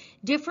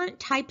 Different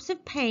types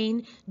of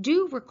pain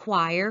do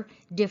require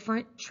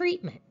different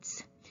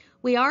treatments.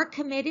 We are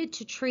committed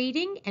to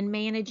treating and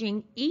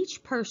managing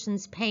each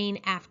person's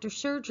pain after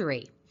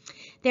surgery.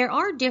 There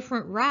are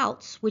different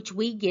routes which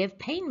we give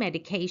pain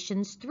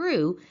medications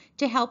through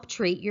to help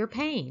treat your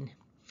pain.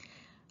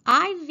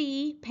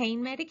 IV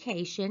pain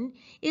medication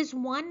is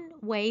one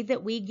way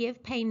that we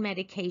give pain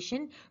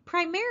medication,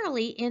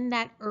 primarily in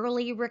that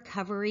early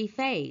recovery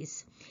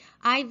phase.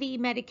 IV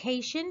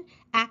medication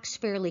acts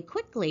fairly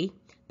quickly,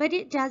 but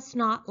it does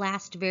not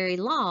last very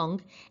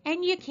long,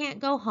 and you can't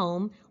go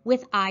home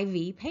with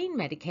IV pain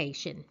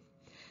medication.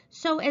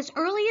 So as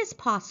early as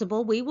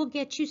possible, we will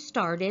get you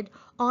started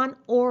on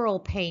oral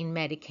pain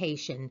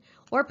medication,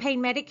 or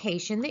pain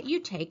medication that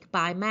you take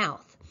by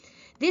mouth.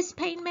 This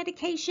pain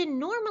medication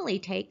normally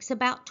takes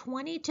about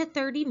 20 to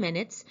 30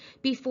 minutes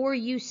before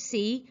you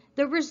see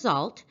the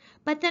result,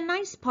 but the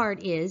nice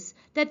part is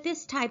that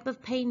this type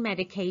of pain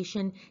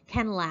medication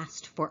can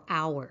last for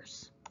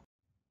hours.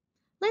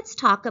 Let's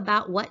talk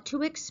about what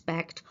to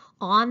expect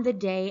on the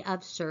day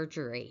of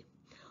surgery.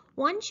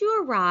 Once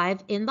you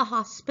arrive in the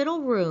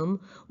hospital room,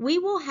 we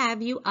will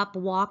have you up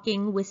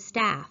walking with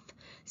staff.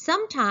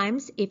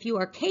 Sometimes, if you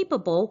are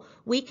capable,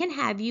 we can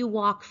have you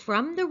walk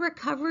from the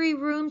recovery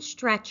room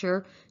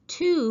stretcher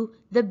to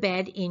the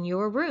bed in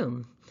your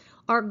room.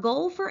 Our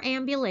goal for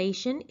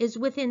ambulation is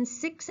within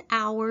 6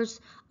 hours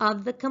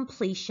of the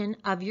completion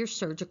of your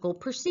surgical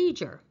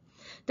procedure.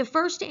 The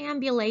first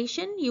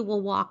ambulation, you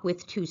will walk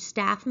with 2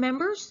 staff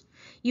members.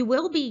 You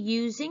will be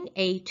using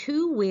a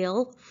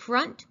 2-wheel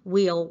front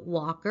wheel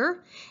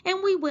walker,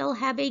 and we will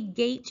have a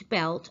gait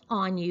belt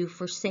on you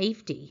for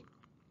safety.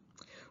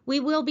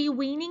 We will be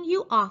weaning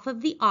you off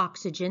of the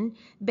oxygen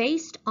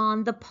based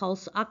on the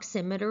pulse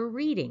oximeter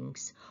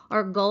readings.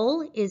 Our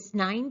goal is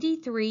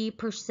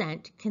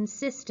 93%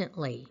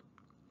 consistently.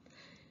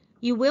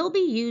 You will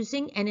be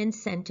using an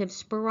incentive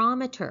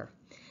spirometer.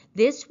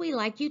 This we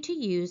like you to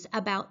use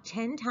about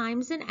 10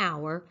 times an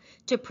hour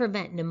to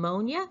prevent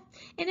pneumonia,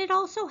 and it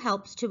also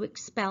helps to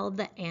expel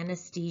the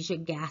anesthesia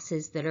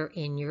gases that are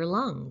in your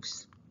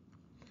lungs.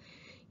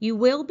 You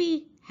will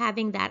be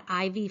having that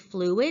IV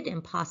fluid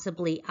and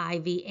possibly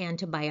IV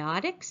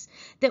antibiotics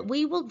that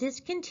we will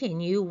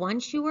discontinue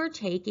once you are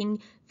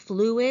taking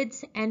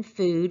fluids and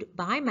food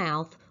by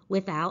mouth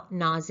without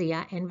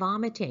nausea and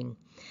vomiting.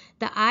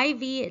 The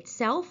IV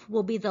itself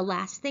will be the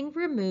last thing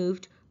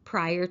removed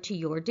prior to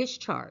your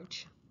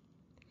discharge.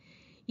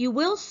 You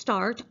will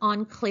start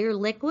on clear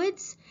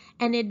liquids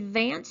and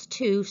advance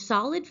to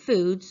solid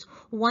foods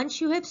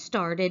once you have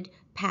started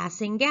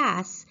passing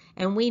gas,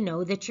 and we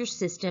know that your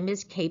system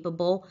is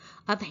capable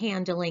of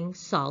handling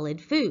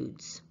solid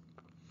foods.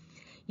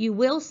 You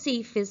will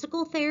see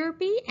physical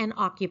therapy and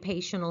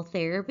occupational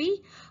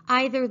therapy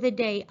either the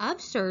day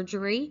of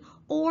surgery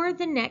or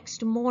the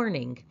next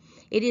morning.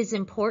 It is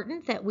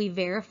important that we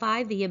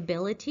verify the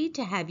ability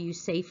to have you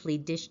safely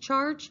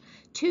discharged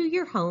to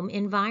your home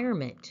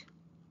environment.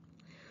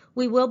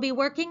 We will be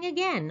working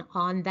again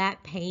on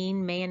that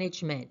pain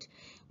management.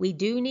 We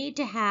do need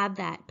to have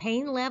that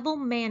pain level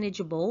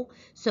manageable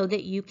so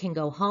that you can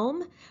go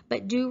home,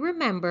 but do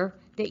remember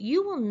that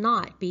you will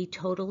not be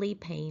totally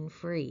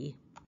pain-free.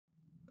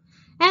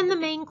 And the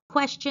main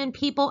question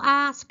people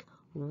ask,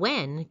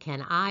 when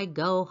can I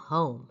go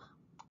home?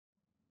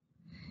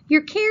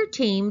 Your care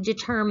team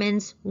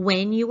determines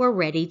when you are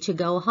ready to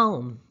go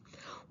home.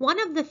 One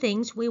of the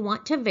things we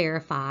want to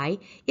verify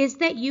is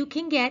that you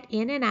can get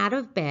in and out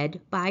of bed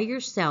by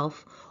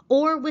yourself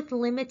or with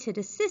limited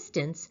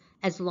assistance,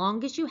 as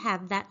long as you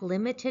have that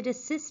limited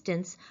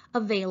assistance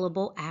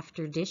available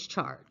after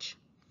discharge.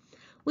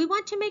 We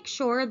want to make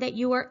sure that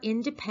you are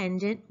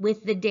independent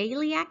with the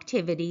daily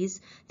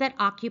activities that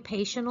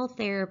occupational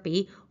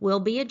therapy will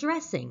be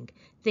addressing,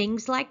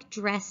 things like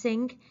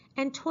dressing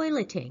and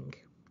toileting.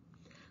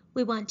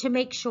 We want to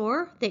make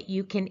sure that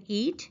you can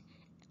eat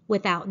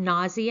without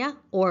nausea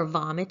or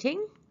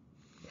vomiting.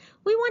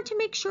 We want to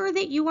make sure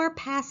that you are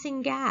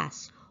passing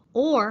gas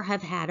or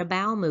have had a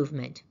bowel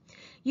movement.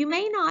 You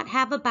may not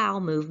have a bowel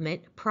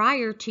movement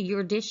prior to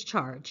your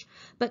discharge,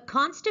 but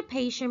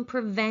constipation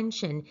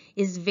prevention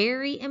is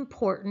very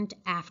important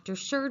after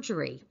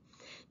surgery.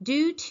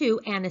 Due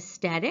to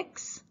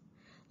anesthetics,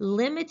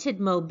 limited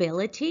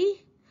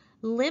mobility,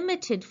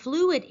 limited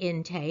fluid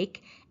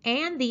intake,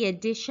 and the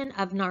addition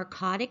of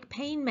narcotic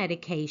pain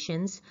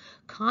medications,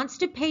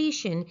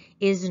 constipation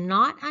is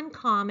not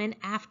uncommon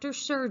after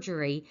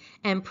surgery,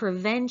 and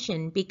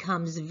prevention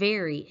becomes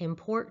very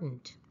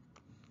important.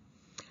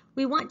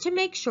 We want to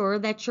make sure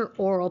that your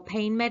oral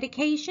pain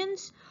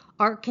medications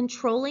are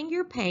controlling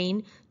your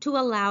pain to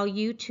allow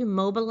you to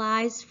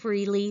mobilize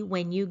freely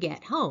when you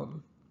get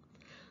home.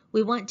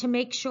 We want to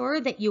make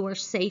sure that you are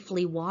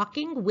safely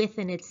walking with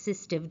an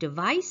assistive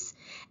device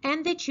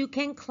and that you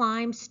can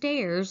climb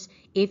stairs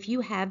if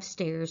you have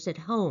stairs at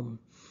home.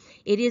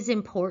 It is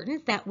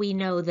important that we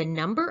know the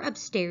number of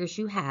stairs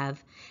you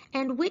have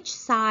and which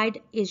side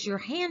is your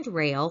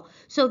handrail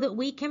so that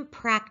we can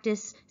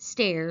practice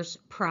stairs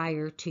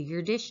prior to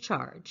your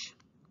discharge.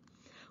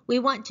 We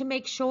want to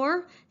make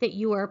sure that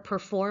you are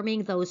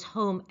performing those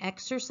home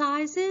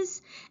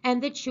exercises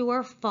and that you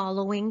are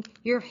following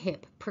your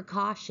hip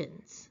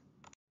precautions.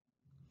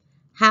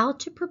 How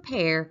to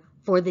prepare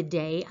for the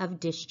day of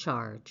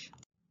discharge.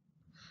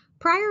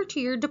 Prior to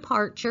your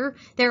departure,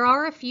 there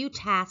are a few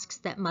tasks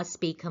that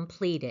must be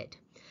completed.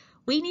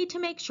 We need to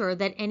make sure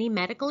that any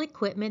medical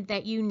equipment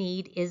that you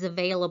need is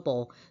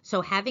available,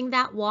 so having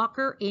that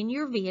walker in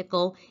your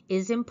vehicle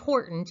is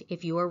important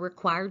if you are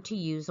required to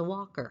use a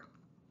walker.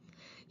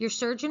 Your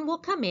surgeon will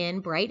come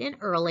in bright and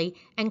early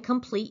and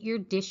complete your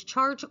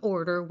discharge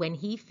order when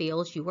he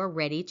feels you are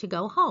ready to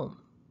go home.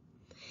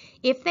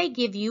 If they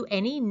give you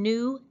any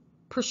new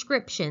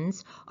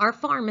prescriptions, our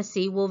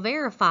pharmacy will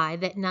verify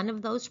that none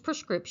of those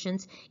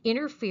prescriptions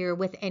interfere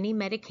with any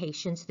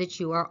medications that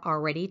you are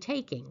already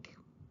taking.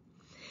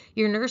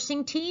 Your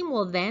nursing team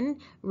will then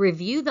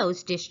review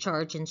those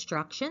discharge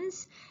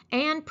instructions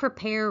and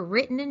prepare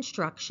written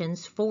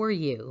instructions for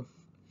you.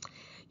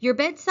 Your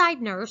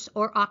bedside nurse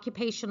or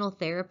occupational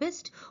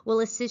therapist will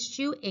assist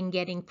you in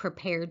getting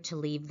prepared to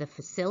leave the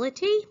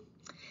facility.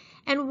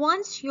 And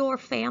once your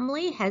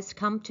family has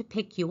come to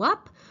pick you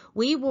up,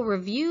 we will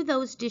review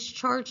those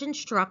discharge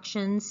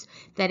instructions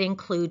that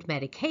include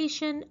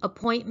medication,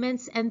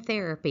 appointments, and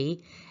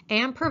therapy,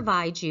 and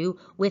provide you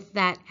with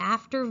that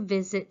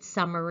after-visit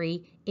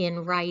summary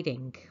in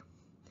writing.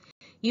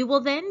 You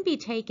will then be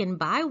taken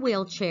by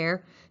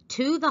wheelchair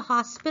to the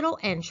hospital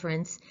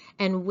entrance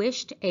and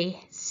wished a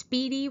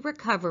speedy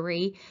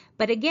recovery,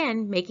 but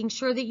again, making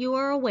sure that you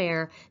are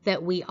aware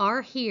that we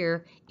are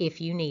here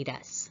if you need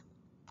us.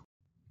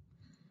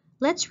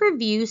 Let's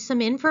review some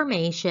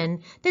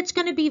information that's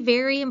going to be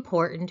very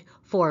important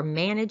for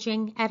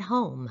managing at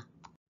home.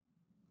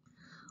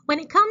 When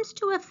it comes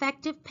to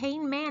effective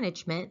pain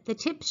management, the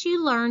tips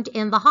you learned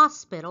in the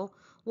hospital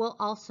will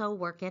also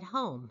work at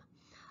home.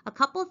 A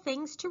couple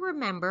things to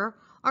remember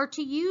are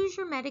to use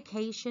your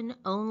medication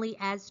only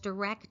as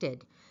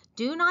directed.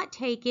 Do not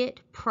take it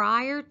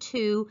prior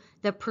to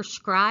the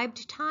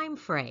prescribed time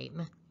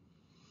frame.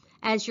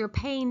 As your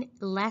pain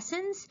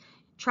lessens,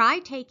 try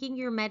taking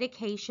your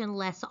medication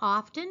less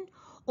often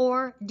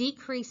or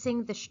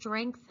decreasing the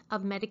strength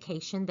of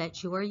medication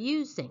that you are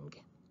using.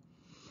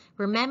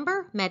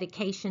 Remember,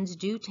 medications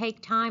do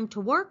take time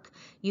to work.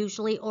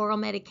 Usually oral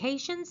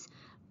medications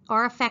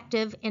are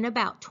effective in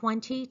about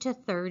 20 to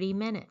 30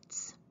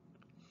 minutes.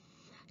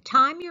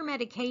 Time your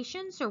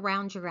medications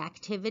around your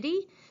activity,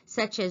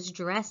 such as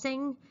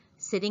dressing,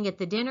 sitting at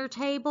the dinner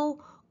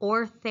table,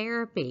 or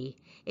therapy.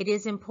 It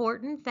is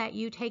important that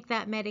you take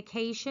that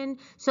medication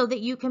so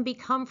that you can be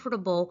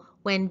comfortable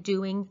when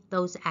doing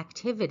those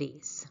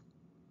activities.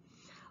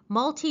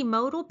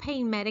 Multimodal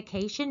pain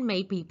medication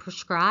may be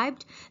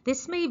prescribed.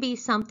 This may be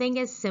something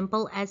as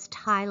simple as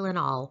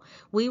Tylenol.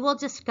 We will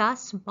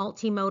discuss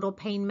multimodal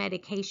pain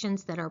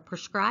medications that are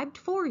prescribed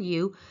for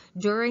you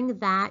during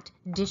that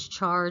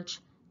discharge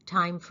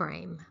time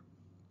frame.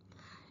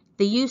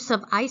 The use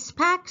of ice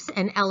packs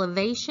and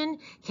elevation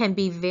can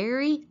be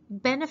very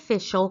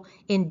beneficial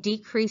in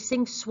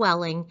decreasing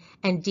swelling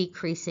and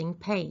decreasing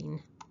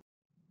pain.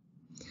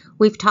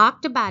 We've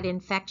talked about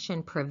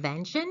infection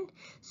prevention,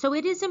 so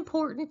it is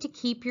important to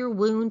keep your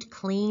wound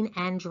clean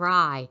and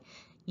dry.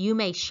 You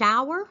may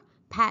shower,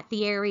 Pat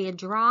the area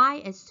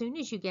dry as soon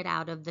as you get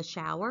out of the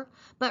shower,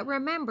 but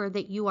remember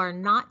that you are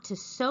not to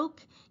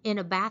soak in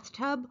a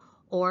bathtub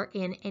or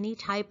in any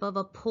type of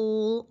a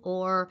pool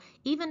or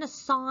even a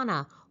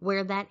sauna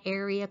where that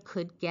area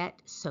could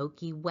get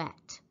soaky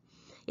wet.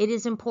 It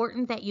is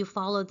important that you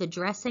follow the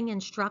dressing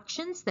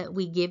instructions that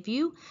we give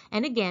you,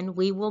 and again,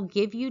 we will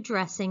give you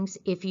dressings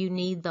if you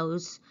need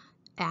those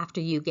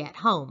after you get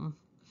home.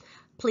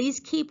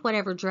 Please keep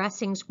whatever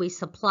dressings we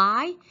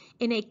supply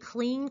in a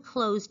clean,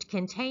 closed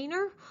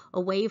container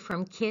away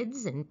from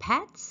kids and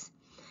pets.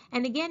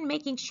 And again,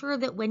 making sure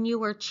that when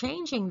you are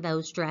changing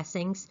those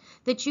dressings,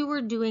 that you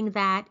are doing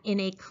that in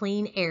a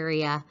clean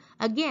area,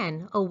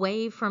 again,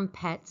 away from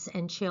pets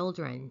and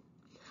children.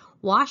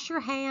 Wash your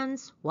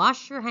hands,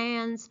 wash your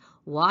hands,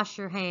 wash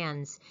your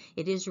hands.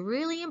 It is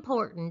really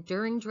important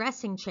during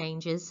dressing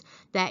changes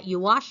that you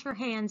wash your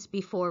hands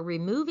before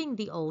removing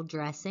the old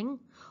dressing,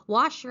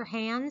 wash your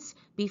hands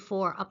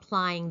before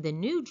applying the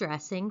new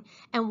dressing,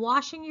 and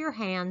washing your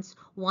hands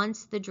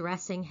once the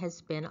dressing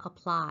has been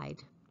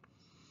applied.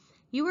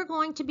 You are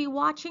going to be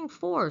watching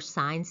for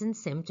signs and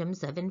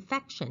symptoms of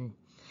infection.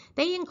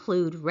 They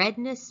include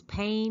redness,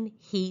 pain,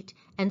 heat,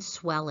 and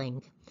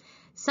swelling.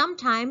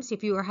 Sometimes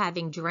if you are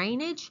having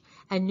drainage,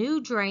 a new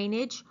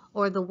drainage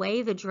or the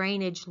way the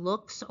drainage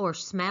looks or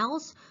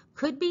smells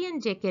could be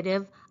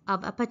indicative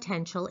of a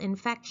potential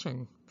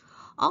infection.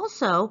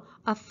 Also,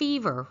 a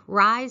fever,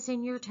 rise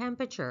in your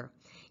temperature.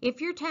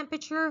 If your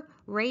temperature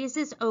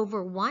raises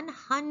over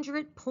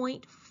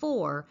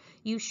 100.4,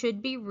 you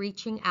should be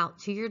reaching out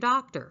to your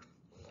doctor.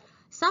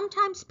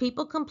 Sometimes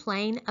people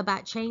complain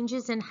about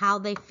changes in how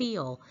they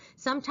feel.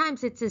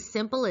 Sometimes it's as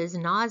simple as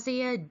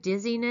nausea,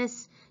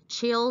 dizziness,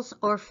 chills,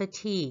 or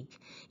fatigue.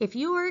 If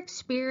you are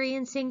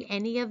experiencing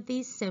any of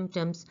these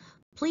symptoms,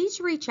 please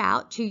reach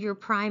out to your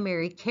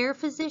primary care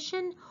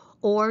physician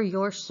or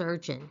your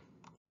surgeon.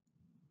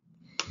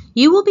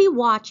 You will be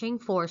watching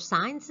for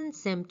signs and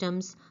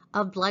symptoms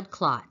of blood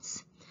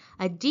clots.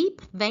 A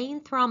deep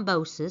vein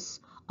thrombosis,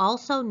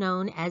 also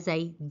known as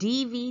a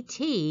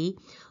DVT,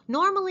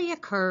 normally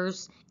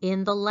occurs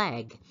in the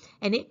leg,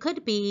 and it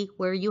could be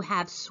where you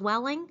have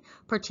swelling,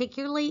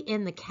 particularly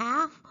in the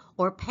calf,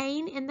 or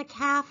pain in the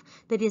calf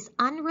that is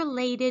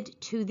unrelated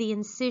to the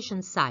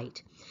incision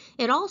site.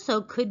 It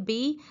also could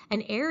be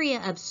an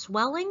area of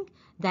swelling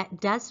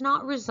that does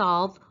not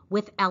resolve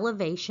with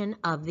elevation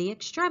of the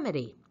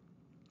extremity.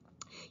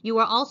 You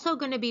are also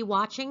going to be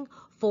watching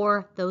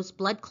for those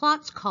blood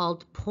clots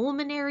called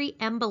pulmonary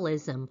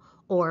embolism,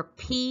 or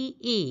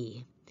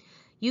PE.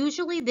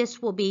 Usually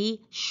this will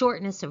be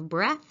shortness of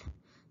breath,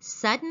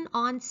 sudden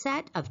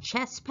onset of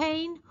chest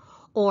pain,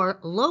 or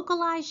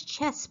localized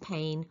chest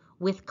pain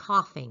with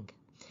coughing.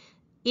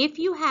 If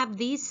you have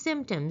these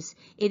symptoms,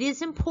 it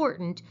is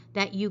important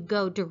that you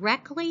go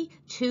directly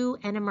to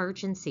an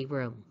emergency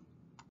room.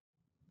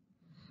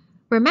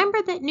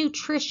 Remember that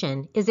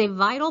nutrition is a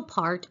vital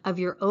part of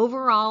your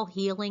overall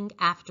healing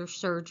after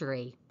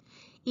surgery.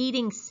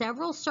 Eating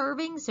several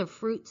servings of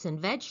fruits and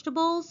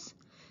vegetables,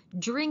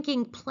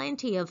 drinking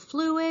plenty of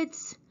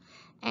fluids,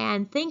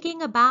 and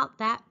thinking about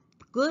that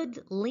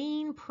good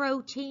lean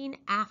protein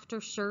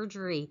after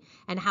surgery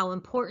and how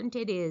important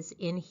it is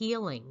in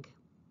healing.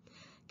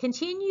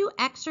 Continue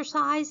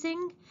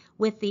exercising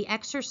with the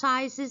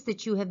exercises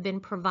that you have been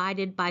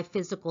provided by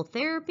physical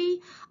therapy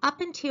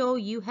up until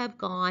you have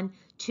gone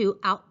to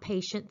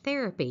outpatient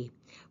therapy.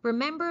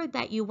 Remember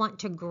that you want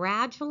to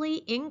gradually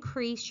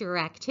increase your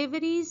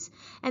activities,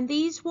 and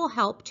these will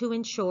help to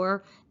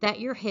ensure that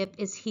your hip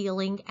is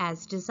healing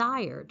as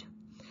desired.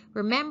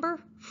 Remember,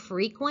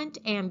 frequent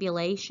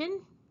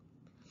ambulation,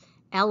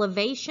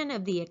 elevation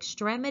of the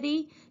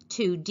extremity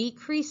to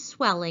decrease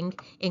swelling,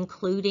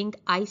 including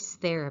ice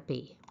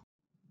therapy.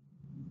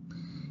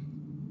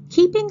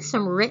 Keeping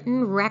some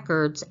written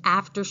records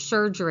after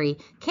surgery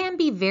can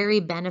be very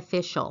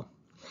beneficial,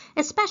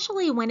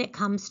 especially when it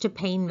comes to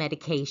pain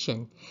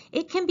medication.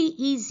 It can be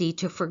easy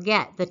to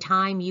forget the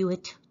time you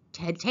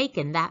had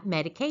taken that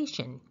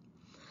medication.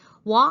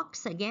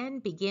 Walks, again,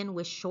 begin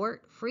with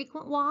short,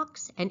 frequent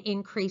walks and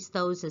increase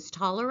those as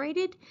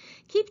tolerated.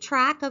 Keep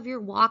track of your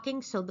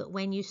walking so that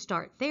when you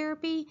start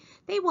therapy,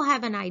 they will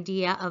have an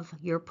idea of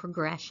your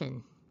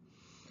progression.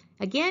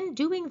 Again,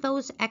 doing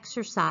those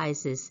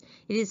exercises.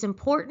 It is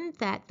important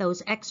that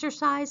those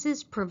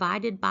exercises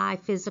provided by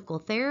physical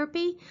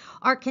therapy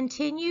are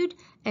continued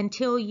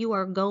until you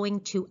are going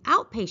to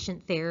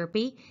outpatient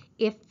therapy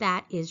if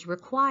that is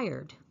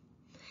required.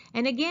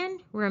 And again,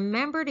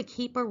 remember to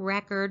keep a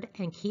record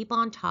and keep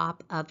on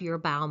top of your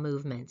bowel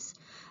movements.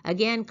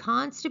 Again,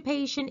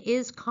 constipation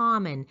is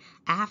common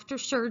after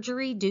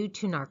surgery due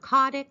to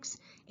narcotics,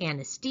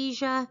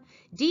 anesthesia,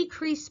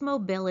 decreased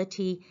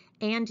mobility,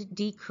 and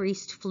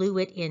decreased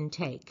fluid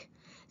intake.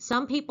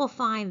 Some people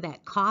find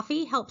that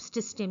coffee helps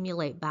to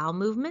stimulate bowel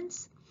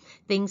movements.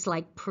 Things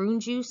like prune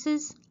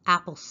juices,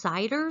 apple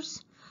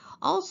ciders,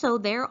 Also,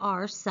 there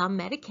are some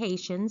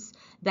medications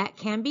that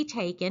can be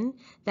taken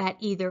that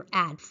either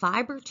add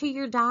fiber to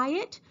your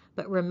diet,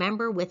 but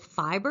remember with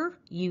fiber,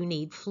 you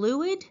need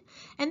fluid.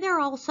 And there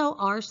also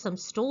are some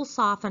stool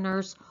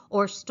softeners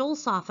or stool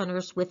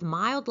softeners with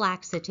mild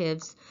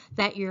laxatives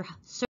that your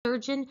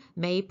surgeon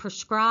may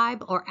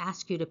prescribe or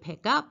ask you to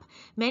pick up.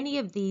 Many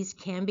of these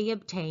can be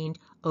obtained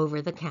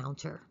over the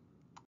counter.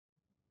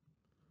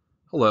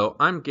 Hello,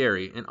 I'm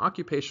Gary, an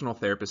occupational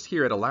therapist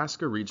here at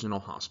Alaska Regional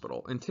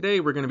Hospital, and today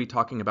we're going to be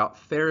talking about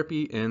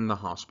therapy in the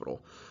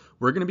hospital.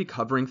 We're going to be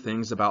covering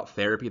things about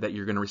therapy that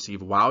you're going to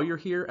receive while you're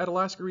here at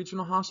Alaska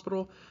Regional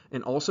Hospital,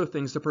 and also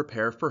things to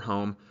prepare for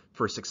home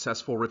for a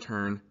successful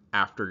return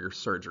after your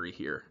surgery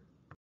here.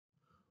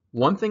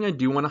 One thing I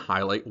do want to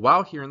highlight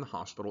while here in the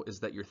hospital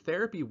is that your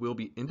therapy will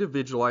be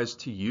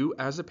individualized to you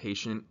as a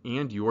patient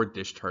and your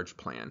discharge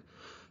plan.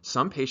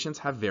 Some patients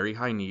have very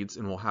high needs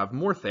and will have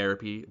more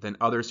therapy than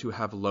others who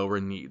have lower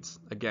needs.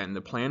 Again,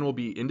 the plan will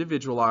be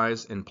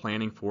individualized and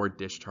planning for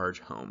discharge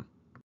home.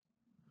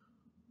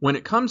 When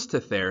it comes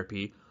to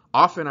therapy,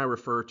 often I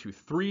refer to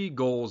 3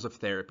 goals of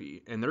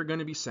therapy, and they're going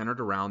to be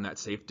centered around that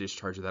safe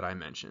discharge that I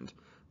mentioned.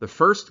 The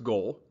first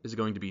goal is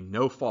going to be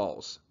no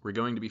falls. We're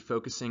going to be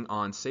focusing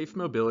on safe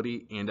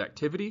mobility and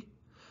activity.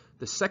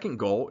 The second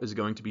goal is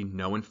going to be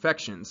no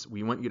infections.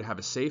 We want you to have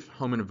a safe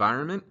home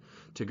environment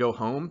to go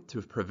home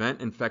to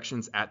prevent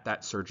infections at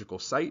that surgical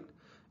site.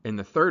 And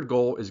the third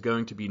goal is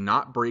going to be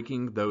not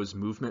breaking those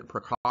movement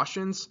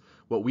precautions,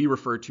 what we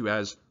refer to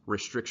as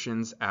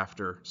restrictions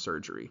after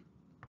surgery.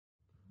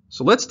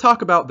 So let's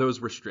talk about those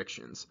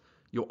restrictions.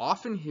 You'll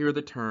often hear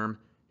the term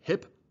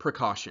hip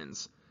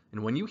precautions.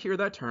 And when you hear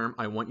that term,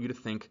 I want you to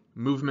think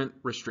movement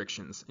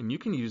restrictions, and you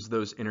can use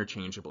those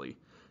interchangeably.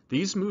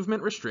 These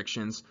movement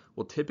restrictions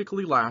will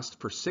typically last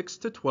for 6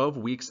 to 12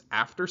 weeks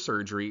after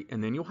surgery,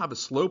 and then you'll have a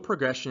slow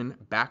progression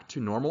back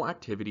to normal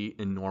activity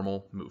and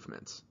normal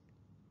movements.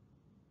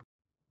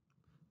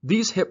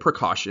 These hip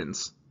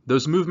precautions,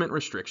 those movement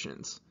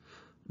restrictions,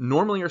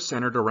 normally are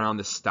centered around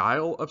the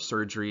style of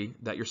surgery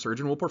that your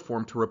surgeon will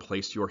perform to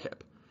replace your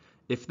hip.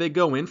 If they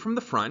go in from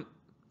the front,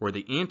 or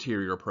the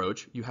anterior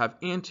approach, you have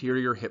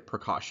anterior hip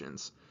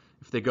precautions.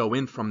 If they go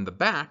in from the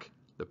back,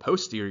 the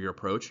posterior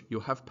approach,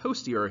 you'll have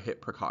posterior hip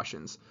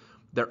precautions.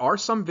 There are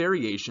some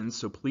variations,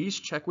 so please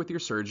check with your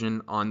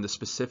surgeon on the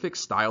specific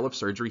style of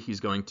surgery he's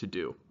going to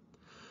do.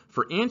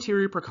 For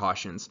anterior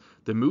precautions,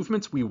 the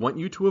movements we want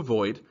you to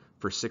avoid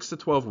for 6 to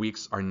 12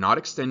 weeks are not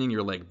extending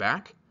your leg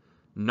back,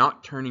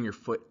 not turning your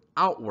foot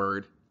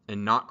outward,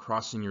 and not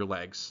crossing your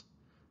legs.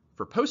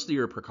 For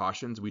posterior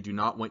precautions, we do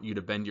not want you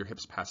to bend your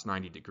hips past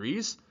 90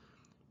 degrees,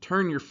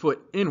 turn your foot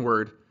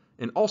inward,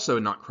 and also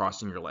not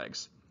crossing your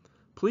legs.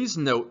 Please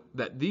note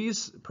that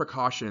these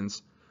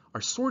precautions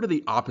are sort of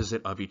the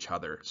opposite of each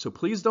other, so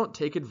please don't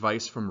take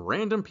advice from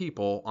random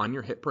people on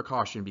your hip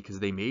precaution because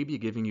they may be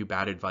giving you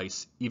bad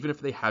advice even if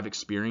they have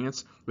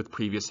experience with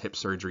previous hip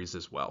surgeries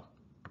as well.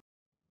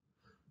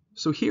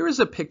 So here is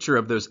a picture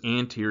of those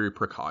anterior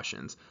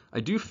precautions. I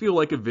do feel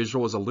like a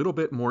visual is a little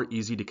bit more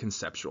easy to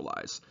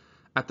conceptualize.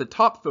 At the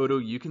top photo,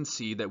 you can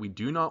see that we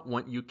do not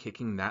want you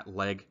kicking that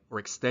leg or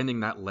extending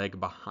that leg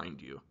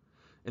behind you.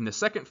 In the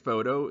second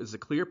photo is a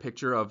clear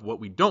picture of what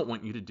we don't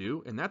want you to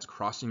do, and that's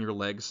crossing your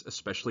legs,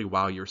 especially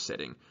while you're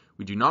sitting.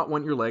 We do not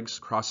want your legs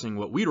crossing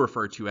what we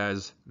refer to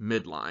as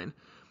midline.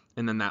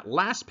 And then that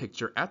last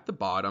picture at the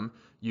bottom,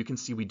 you can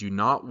see we do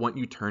not want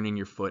you turning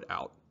your foot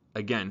out.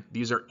 Again,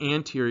 these are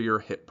anterior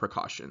hip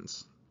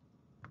precautions.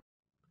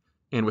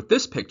 And with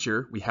this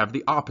picture, we have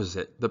the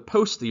opposite, the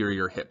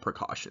posterior hip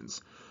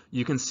precautions.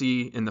 You can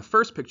see in the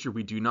first picture,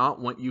 we do not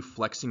want you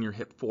flexing your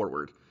hip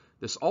forward.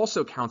 This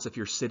also counts if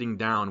you're sitting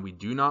down. We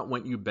do not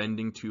want you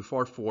bending too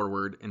far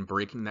forward and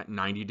breaking that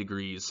 90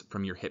 degrees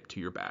from your hip to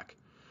your back.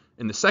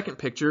 In the second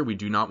picture, we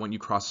do not want you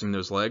crossing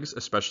those legs,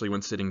 especially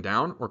when sitting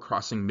down or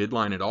crossing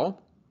midline at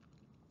all.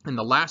 In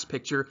the last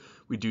picture,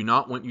 we do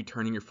not want you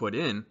turning your foot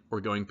in or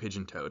going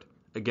pigeon-toed.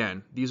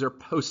 Again, these are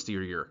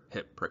posterior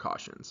hip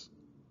precautions.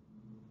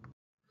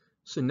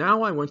 So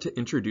now I want to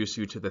introduce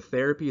you to the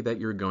therapy that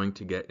you're going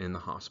to get in the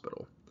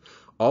hospital.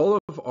 All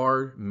of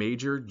our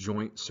major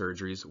joint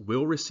surgeries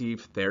will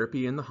receive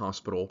therapy in the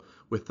hospital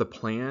with the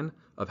plan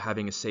of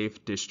having a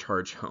safe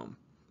discharge home.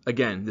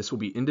 Again, this will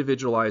be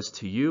individualized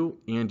to you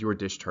and your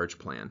discharge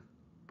plan.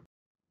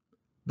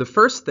 The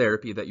first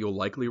therapy that you'll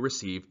likely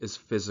receive is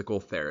physical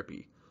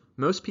therapy.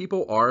 Most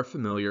people are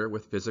familiar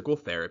with physical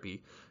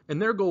therapy, and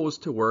their goal is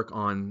to work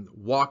on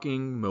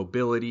walking,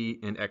 mobility,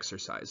 and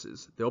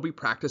exercises. They'll be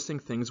practicing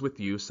things with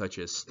you such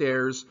as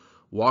stairs,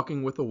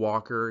 walking with a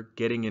walker,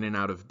 getting in and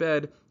out of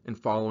bed, and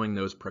following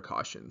those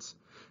precautions.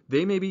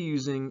 They may be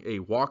using a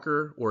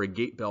walker or a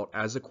gait belt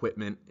as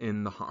equipment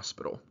in the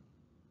hospital.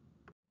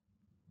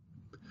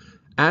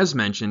 As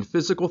mentioned,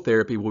 physical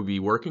therapy will be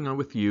working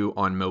with you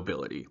on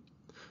mobility.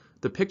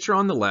 The picture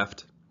on the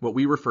left, what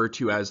we refer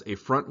to as a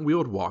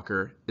front-wheeled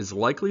walker, is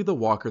likely the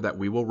walker that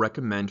we will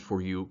recommend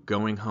for you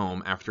going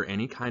home after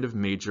any kind of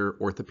major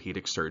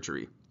orthopedic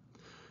surgery.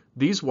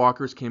 These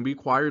walkers can be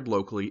acquired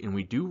locally, and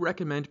we do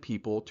recommend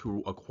people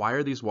to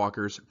acquire these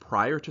walkers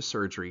prior to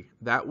surgery.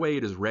 That way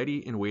it is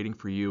ready and waiting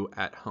for you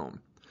at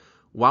home.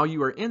 While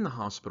you are in the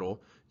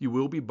hospital, you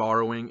will be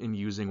borrowing and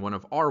using one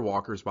of our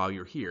walkers while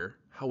you're here.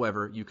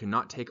 However, you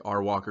cannot take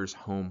our walkers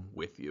home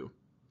with you.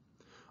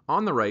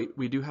 On the right,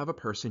 we do have a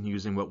person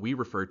using what we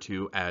refer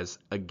to as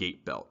a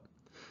gait belt.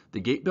 The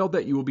gait belt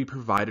that you will be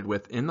provided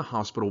with in the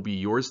hospital will be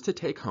yours to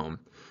take home,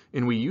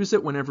 and we use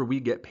it whenever we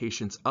get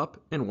patients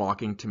up and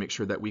walking to make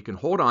sure that we can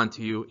hold on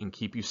to you and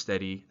keep you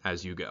steady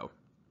as you go.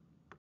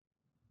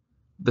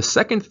 The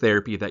second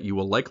therapy that you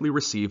will likely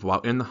receive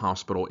while in the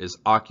hospital is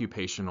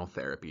occupational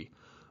therapy.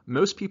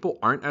 Most people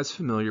aren't as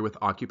familiar with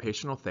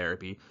occupational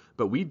therapy,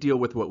 but we deal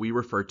with what we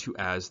refer to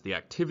as the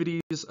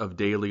activities of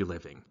daily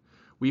living.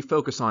 We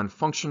focus on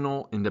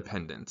functional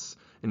independence,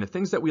 and the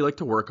things that we like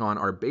to work on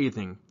are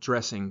bathing,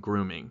 dressing,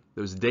 grooming,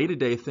 those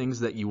day-to-day things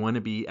that you want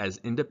to be as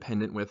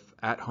independent with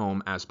at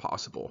home as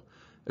possible.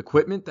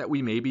 Equipment that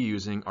we may be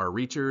using are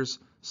reachers,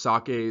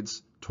 sock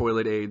aids,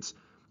 toilet aids,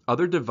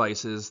 other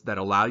devices that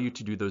allow you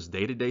to do those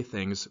day-to-day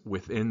things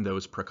within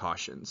those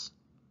precautions.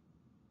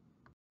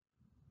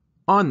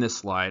 On this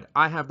slide,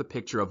 I have the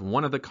picture of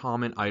one of the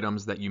common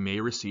items that you may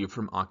receive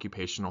from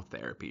occupational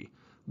therapy,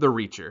 the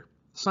reacher.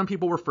 Some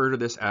people refer to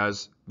this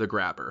as the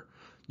grabber.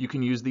 You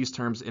can use these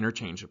terms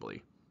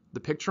interchangeably. The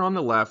picture on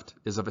the left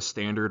is of a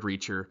standard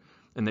reacher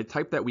and the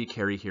type that we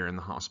carry here in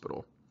the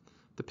hospital.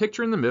 The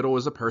picture in the middle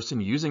is a person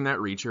using that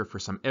reacher for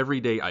some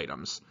everyday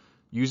items.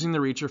 Using the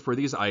reacher for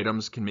these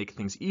items can make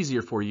things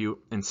easier for you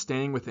and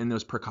staying within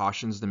those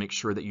precautions to make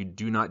sure that you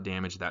do not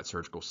damage that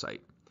surgical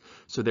site.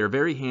 So they're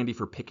very handy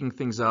for picking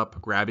things up,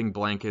 grabbing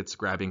blankets,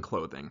 grabbing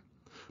clothing.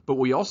 But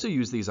what we also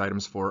use these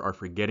items for are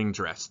for getting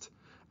dressed.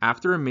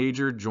 After a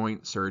major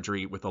joint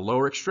surgery with a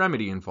lower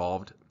extremity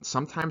involved,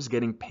 sometimes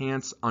getting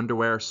pants,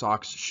 underwear,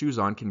 socks, shoes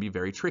on can be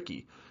very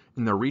tricky,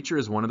 and the reacher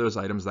is one of those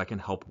items that can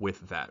help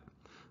with that.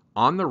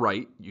 On the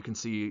right, you can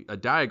see a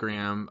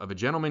diagram of a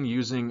gentleman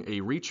using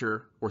a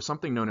reacher or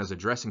something known as a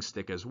dressing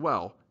stick as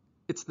well.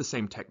 It's the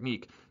same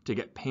technique to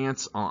get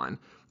pants on,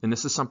 and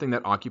this is something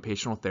that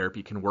occupational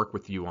therapy can work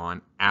with you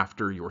on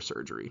after your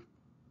surgery.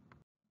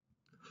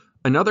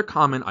 Another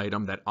common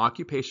item that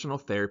occupational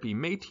therapy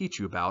may teach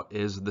you about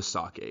is the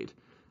sock aid.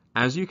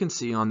 As you can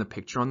see on the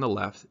picture on the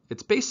left,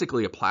 it's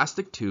basically a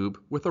plastic tube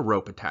with a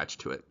rope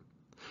attached to it.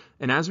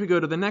 And as we go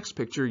to the next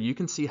picture, you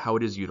can see how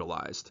it is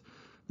utilized.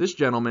 This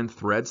gentleman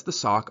threads the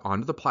sock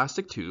onto the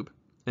plastic tube,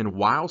 and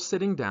while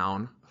sitting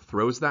down,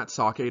 throws that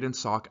sock aid and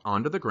sock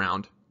onto the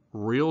ground,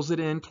 reels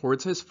it in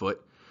towards his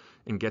foot,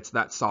 and gets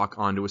that sock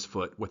onto his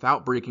foot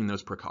without breaking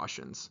those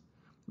precautions.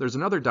 There's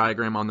another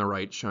diagram on the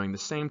right showing the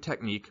same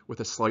technique with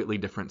a slightly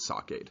different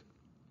sock aid.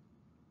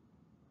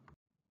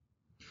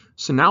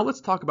 So now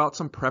let's talk about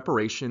some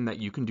preparation that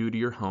you can do to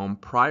your home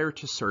prior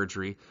to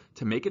surgery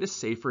to make it a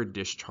safer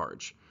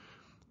discharge.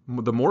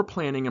 The more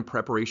planning and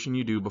preparation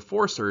you do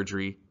before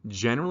surgery,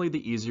 generally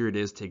the easier it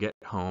is to get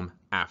home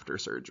after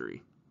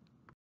surgery.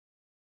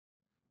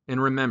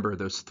 And remember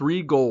those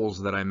 3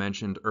 goals that I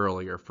mentioned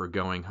earlier for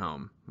going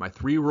home. My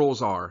 3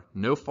 rules are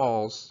no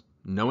falls,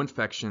 no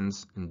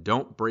infections, and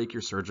don't break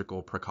your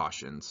surgical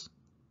precautions.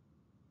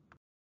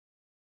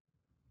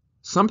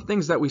 Some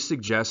things that we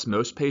suggest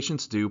most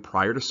patients do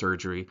prior to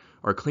surgery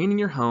are cleaning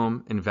your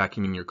home and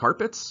vacuuming your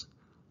carpets,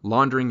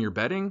 laundering your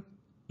bedding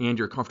and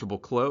your comfortable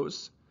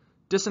clothes,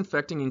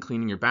 disinfecting and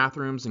cleaning your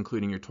bathrooms,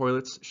 including your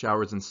toilets,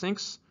 showers, and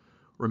sinks,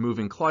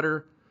 removing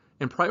clutter,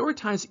 and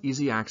prioritize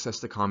easy access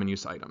to common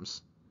use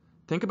items.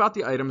 Think about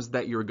the items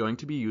that you're going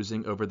to be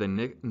using over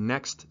the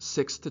next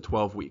 6 to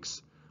 12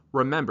 weeks.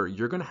 Remember,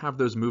 you're going to have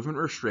those movement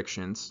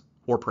restrictions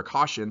or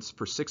precautions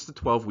for 6 to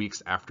 12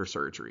 weeks after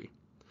surgery.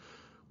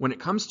 When it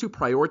comes to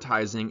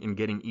prioritizing and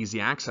getting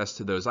easy access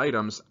to those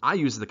items, I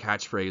use the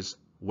catchphrase,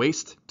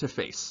 waist to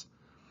face.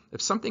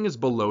 If something is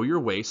below your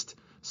waist,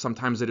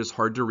 sometimes it is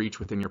hard to reach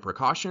within your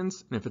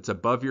precautions, and if it's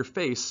above your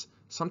face,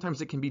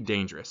 sometimes it can be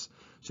dangerous.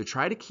 So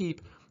try to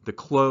keep the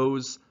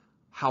clothes,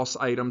 house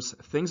items,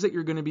 things that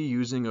you're going to be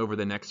using over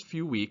the next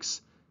few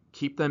weeks,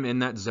 keep them in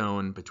that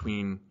zone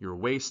between your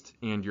waist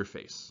and your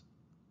face.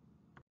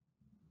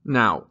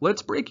 Now,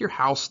 let's break your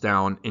house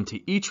down into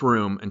each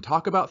room and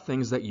talk about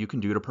things that you can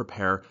do to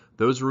prepare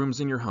those rooms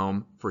in your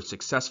home for a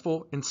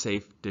successful and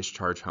safe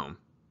discharge home.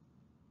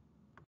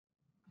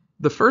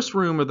 The first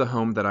room of the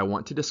home that I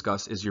want to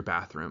discuss is your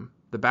bathroom.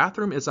 The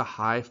bathroom is a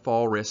high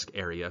fall risk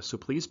area, so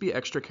please be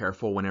extra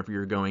careful whenever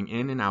you're going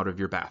in and out of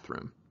your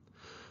bathroom.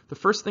 The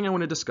first thing I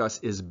want to discuss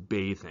is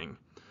bathing.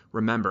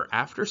 Remember,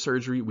 after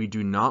surgery, we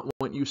do not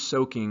want you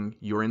soaking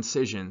your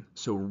incision,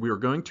 so we're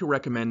going to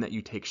recommend that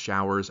you take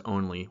showers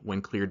only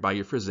when cleared by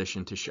your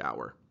physician to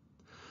shower.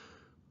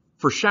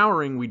 For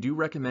showering, we do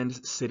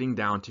recommend sitting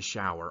down to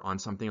shower on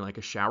something like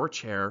a shower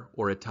chair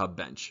or a tub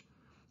bench.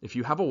 If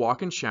you have a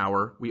walk-in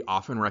shower, we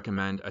often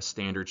recommend a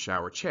standard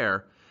shower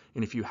chair,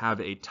 and if you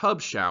have a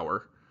tub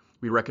shower,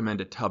 we recommend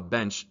a tub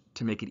bench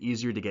to make it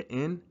easier to get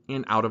in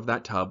and out of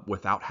that tub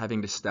without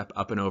having to step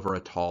up and over a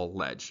tall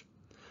ledge.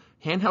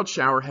 Handheld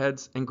shower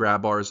heads and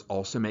grab bars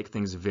also make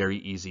things very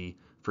easy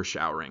for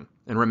showering.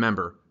 And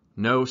remember,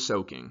 no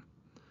soaking.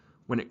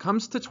 When it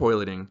comes to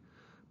toileting,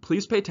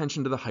 please pay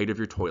attention to the height of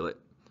your toilet.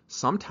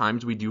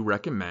 Sometimes we do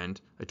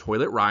recommend a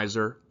toilet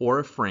riser or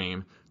a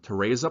frame to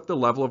raise up the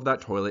level of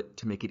that toilet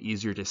to make it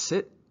easier to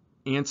sit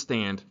and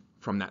stand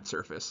from that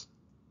surface.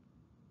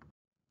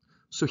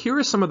 So here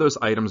are some of those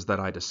items that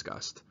I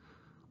discussed.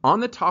 On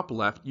the top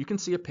left, you can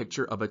see a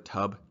picture of a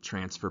tub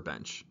transfer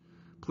bench.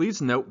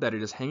 Please note that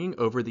it is hanging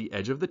over the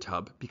edge of the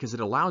tub because it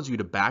allows you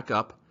to back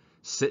up,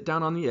 sit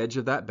down on the edge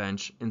of that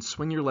bench, and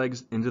swing your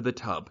legs into the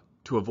tub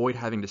to avoid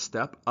having to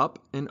step up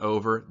and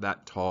over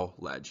that tall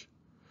ledge.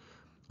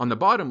 On the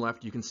bottom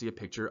left, you can see a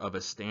picture of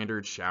a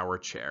standard shower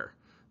chair.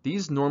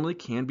 These normally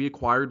can be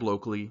acquired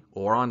locally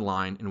or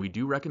online, and we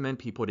do recommend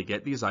people to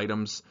get these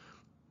items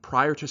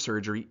prior to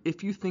surgery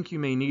if you think you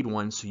may need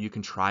one so you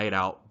can try it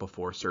out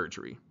before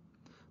surgery.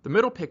 The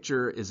middle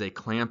picture is a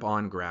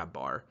clamp-on grab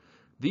bar.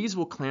 These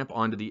will clamp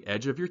onto the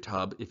edge of your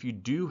tub if you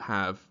do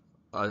have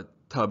a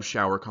tub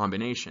shower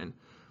combination.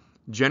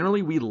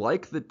 Generally, we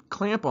like the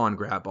clamp-on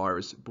grab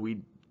bars, but we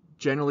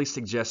generally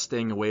suggest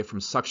staying away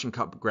from suction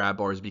cup grab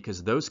bars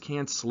because those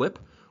can slip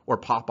or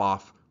pop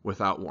off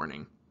without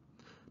warning.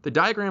 The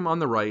diagram on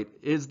the right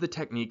is the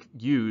technique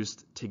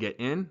used to get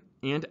in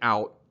and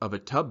out of a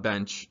tub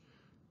bench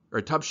or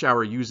a tub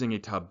shower using a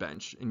tub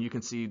bench. And you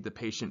can see the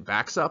patient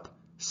backs up,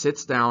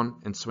 sits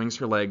down, and swings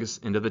her legs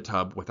into the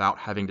tub without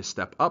having to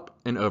step up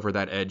and over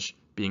that edge,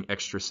 being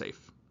extra safe.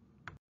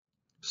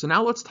 So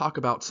now let's talk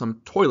about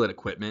some toilet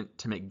equipment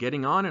to make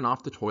getting on and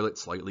off the toilet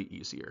slightly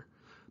easier.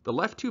 The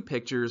left two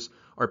pictures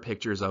are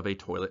pictures of a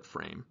toilet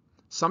frame.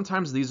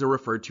 Sometimes these are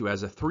referred to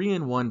as a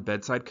 3-in-1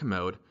 bedside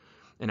commode,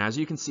 and as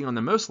you can see on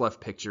the most left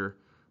picture,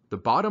 the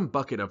bottom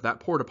bucket of that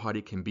porta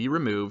potty can be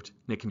removed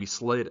and it can be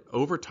slid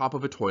over top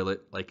of a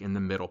toilet like in the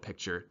middle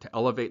picture to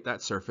elevate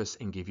that surface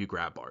and give you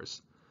grab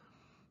bars.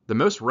 The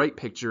most right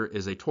picture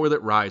is a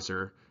toilet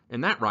riser,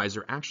 and that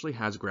riser actually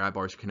has grab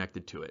bars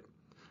connected to it.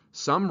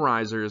 Some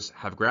risers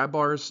have grab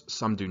bars,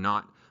 some do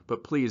not,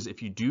 but please,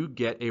 if you do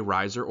get a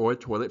riser or a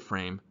toilet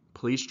frame,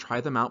 please try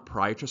them out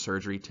prior to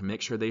surgery to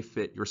make sure they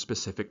fit your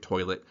specific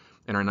toilet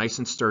and are nice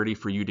and sturdy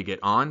for you to get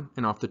on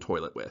and off the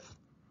toilet with.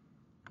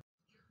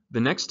 The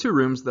next two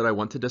rooms that I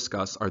want to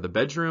discuss are the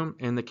bedroom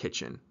and the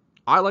kitchen.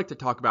 I like to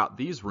talk about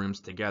these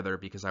rooms together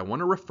because I want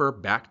to refer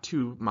back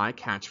to my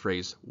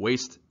catchphrase,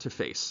 waist to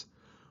face.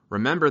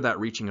 Remember that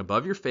reaching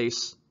above your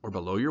face or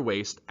below your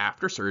waist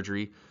after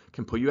surgery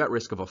can put you at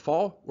risk of a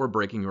fall or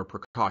breaking your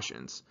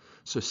precautions.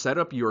 So set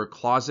up your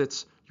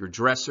closets, your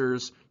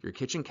dressers, your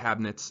kitchen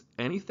cabinets,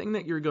 anything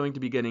that you're going to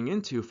be getting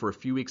into for a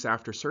few weeks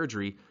after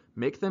surgery,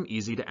 make them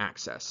easy to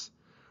access.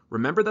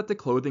 Remember that the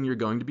clothing you're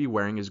going to be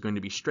wearing is going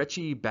to be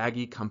stretchy,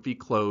 baggy, comfy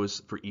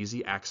clothes for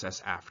easy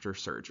access after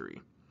surgery.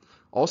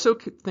 Also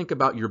think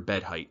about your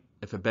bed height.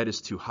 If a bed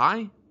is too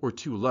high or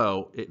too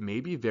low, it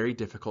may be very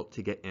difficult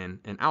to get in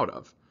and out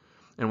of.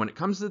 And when it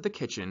comes to the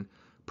kitchen,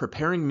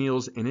 preparing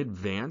meals in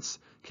advance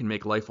can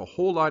make life a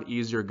whole lot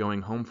easier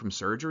going home from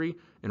surgery.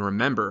 And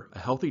remember, a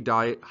healthy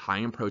diet high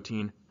in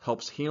protein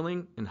helps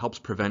healing and helps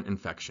prevent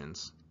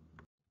infections.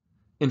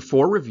 And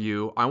for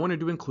review, I wanted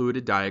to include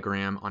a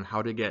diagram on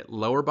how to get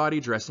lower body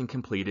dressing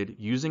completed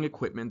using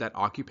equipment that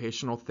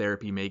occupational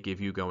therapy may give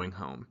you going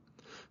home.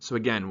 So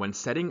again, when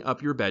setting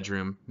up your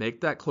bedroom,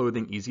 make that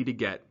clothing easy to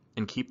get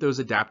and keep those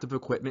adaptive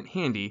equipment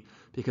handy,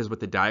 because with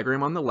the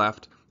diagram on the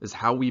left is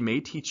how we may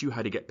teach you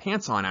how to get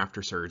pants on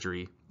after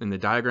surgery, and the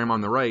diagram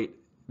on the right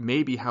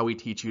may be how we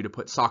teach you to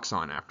put socks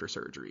on after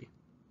surgery.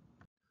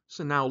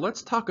 So now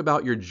let's talk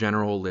about your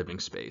general living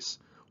space.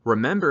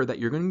 Remember that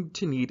you're going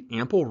to need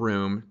ample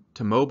room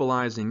to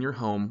mobilize in your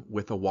home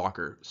with a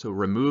walker. So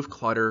remove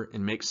clutter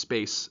and make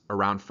space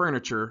around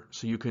furniture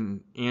so you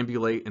can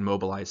ambulate and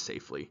mobilize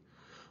safely.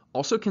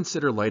 Also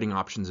consider lighting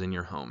options in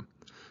your home.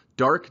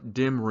 Dark,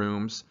 dim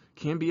rooms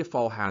can be a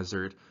fall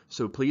hazard,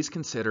 so please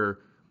consider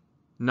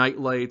night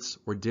lights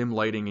or dim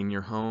lighting in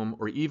your home,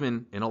 or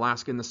even in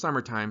Alaska in the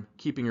summertime,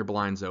 keeping your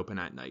blinds open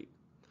at night.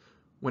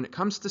 When it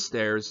comes to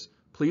stairs,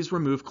 please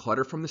remove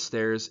clutter from the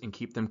stairs and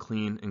keep them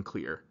clean and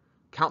clear.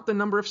 Count the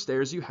number of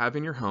stairs you have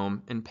in your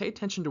home and pay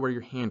attention to where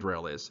your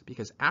handrail is,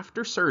 because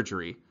after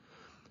surgery,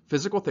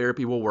 physical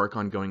therapy will work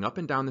on going up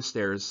and down the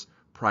stairs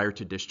prior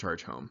to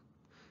discharge home.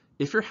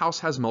 If your house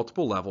has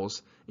multiple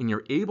levels and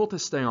you're able to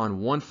stay on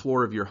one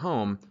floor of your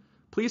home,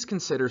 please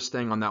consider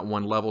staying on that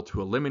one level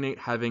to eliminate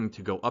having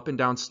to go up and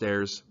down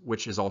stairs,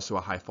 which is also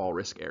a high fall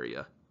risk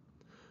area.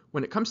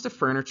 When it comes to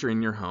furniture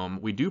in your home,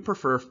 we do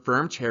prefer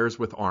firm chairs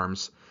with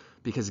arms,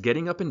 because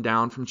getting up and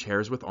down from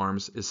chairs with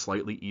arms is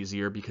slightly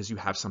easier because you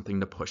have something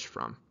to push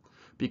from.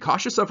 Be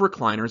cautious of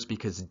recliners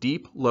because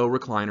deep, low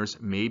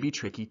recliners may be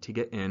tricky to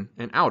get in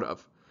and out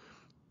of.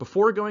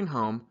 Before going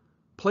home,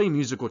 play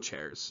musical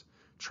chairs.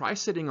 Try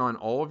sitting on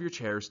all of your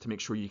chairs to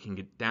make sure you can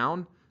get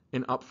down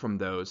and up from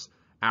those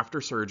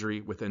after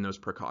surgery within those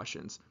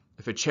precautions.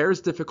 If a chair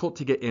is difficult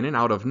to get in and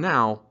out of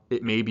now,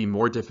 it may be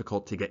more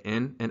difficult to get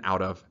in and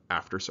out of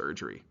after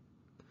surgery.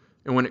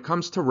 And when it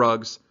comes to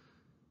rugs,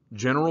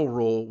 general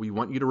rule, we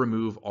want you to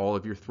remove all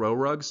of your throw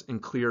rugs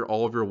and clear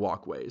all of your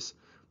walkways.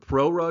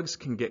 Throw rugs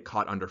can get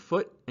caught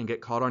underfoot and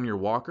get caught on your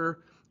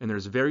walker, and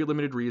there's very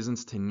limited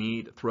reasons to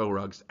need throw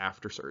rugs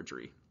after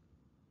surgery.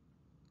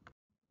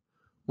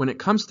 When it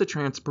comes to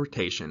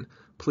transportation,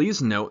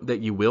 please note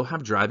that you will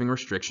have driving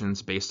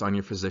restrictions based on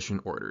your physician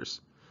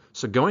orders.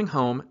 So going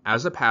home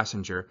as a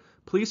passenger,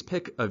 please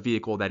pick a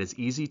vehicle that is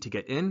easy to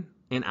get in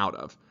and out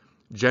of.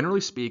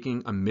 Generally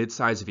speaking, a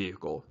mid-size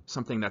vehicle,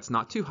 something that's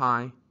not too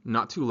high,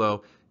 not too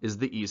low, is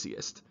the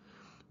easiest.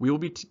 We will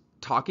be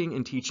talking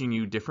and teaching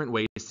you different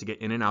ways to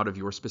get in and out of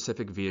your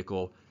specific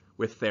vehicle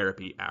with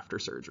therapy after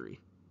surgery.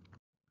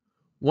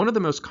 One of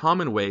the most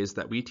common ways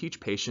that we teach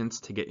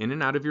patients to get in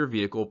and out of your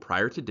vehicle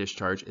prior to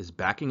discharge is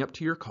backing up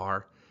to your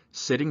car,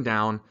 sitting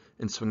down,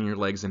 and swinging your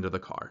legs into the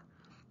car.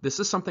 This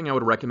is something I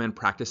would recommend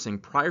practicing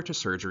prior to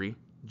surgery.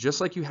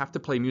 Just like you have to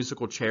play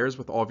musical chairs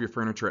with all of your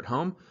furniture at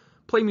home,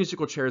 play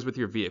musical chairs with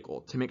your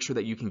vehicle to make sure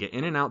that you can get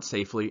in and out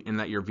safely and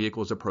that your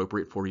vehicle is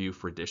appropriate for you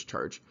for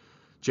discharge.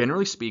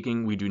 Generally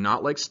speaking, we do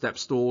not like step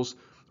stools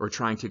or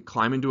trying to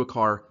climb into a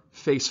car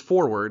face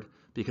forward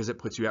because it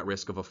puts you at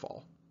risk of a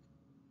fall.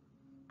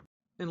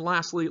 And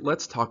lastly,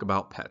 let's talk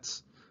about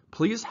pets.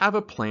 Please have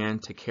a plan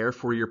to care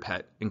for your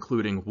pet,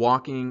 including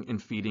walking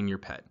and feeding your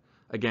pet.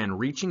 Again,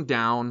 reaching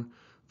down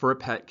for a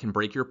pet can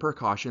break your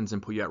precautions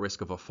and put you at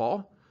risk of a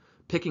fall.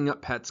 Picking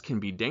up pets can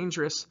be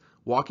dangerous.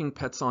 Walking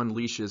pets on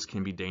leashes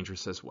can be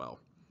dangerous as well.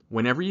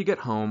 Whenever you get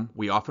home,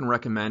 we often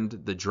recommend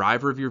the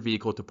driver of your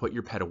vehicle to put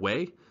your pet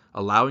away,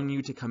 allowing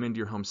you to come into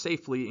your home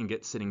safely and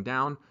get sitting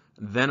down,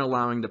 then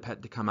allowing the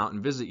pet to come out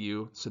and visit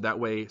you, so that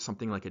way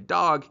something like a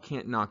dog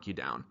can't knock you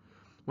down.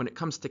 When it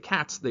comes to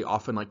cats, they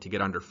often like to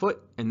get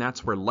underfoot, and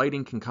that's where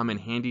lighting can come in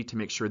handy to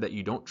make sure that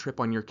you don't trip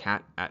on your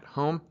cat at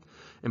home.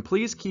 And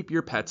please keep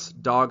your pets,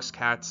 dogs,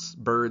 cats,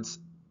 birds,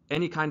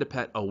 any kind of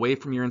pet away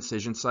from your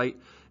incision site,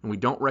 and we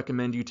don't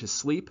recommend you to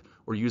sleep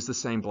or use the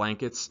same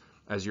blankets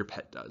as your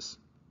pet does.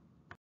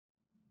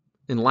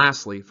 And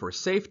lastly, for a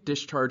safe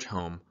discharge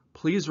home,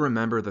 please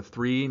remember the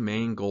 3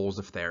 main goals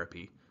of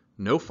therapy: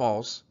 no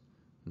falls,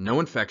 no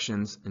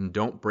infections, and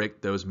don't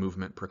break those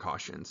movement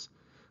precautions.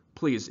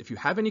 Please, if you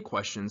have any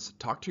questions,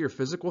 talk to your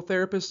physical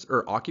therapist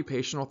or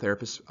occupational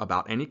therapist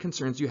about any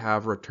concerns you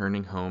have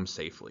returning home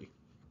safely.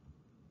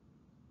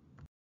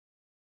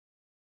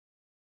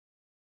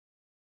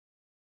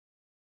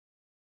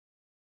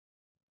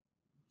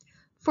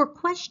 For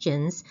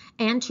questions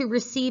and to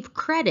receive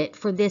credit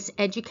for this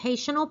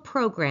educational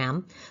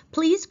program,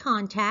 please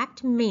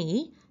contact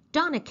me,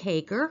 Donna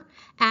Kager,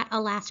 at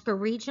Alaska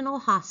Regional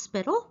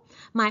Hospital.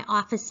 My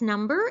office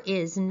number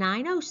is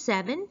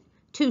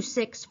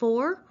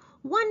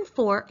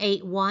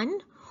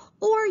 907-264-1481,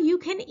 or you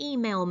can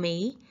email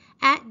me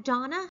at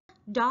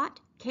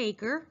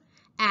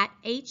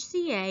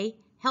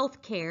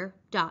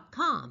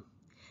donna.kager@hcahealthcare.com.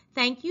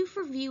 Thank you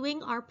for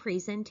viewing our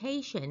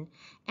presentation,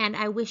 and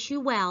I wish you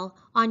well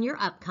on your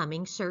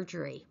upcoming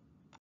surgery.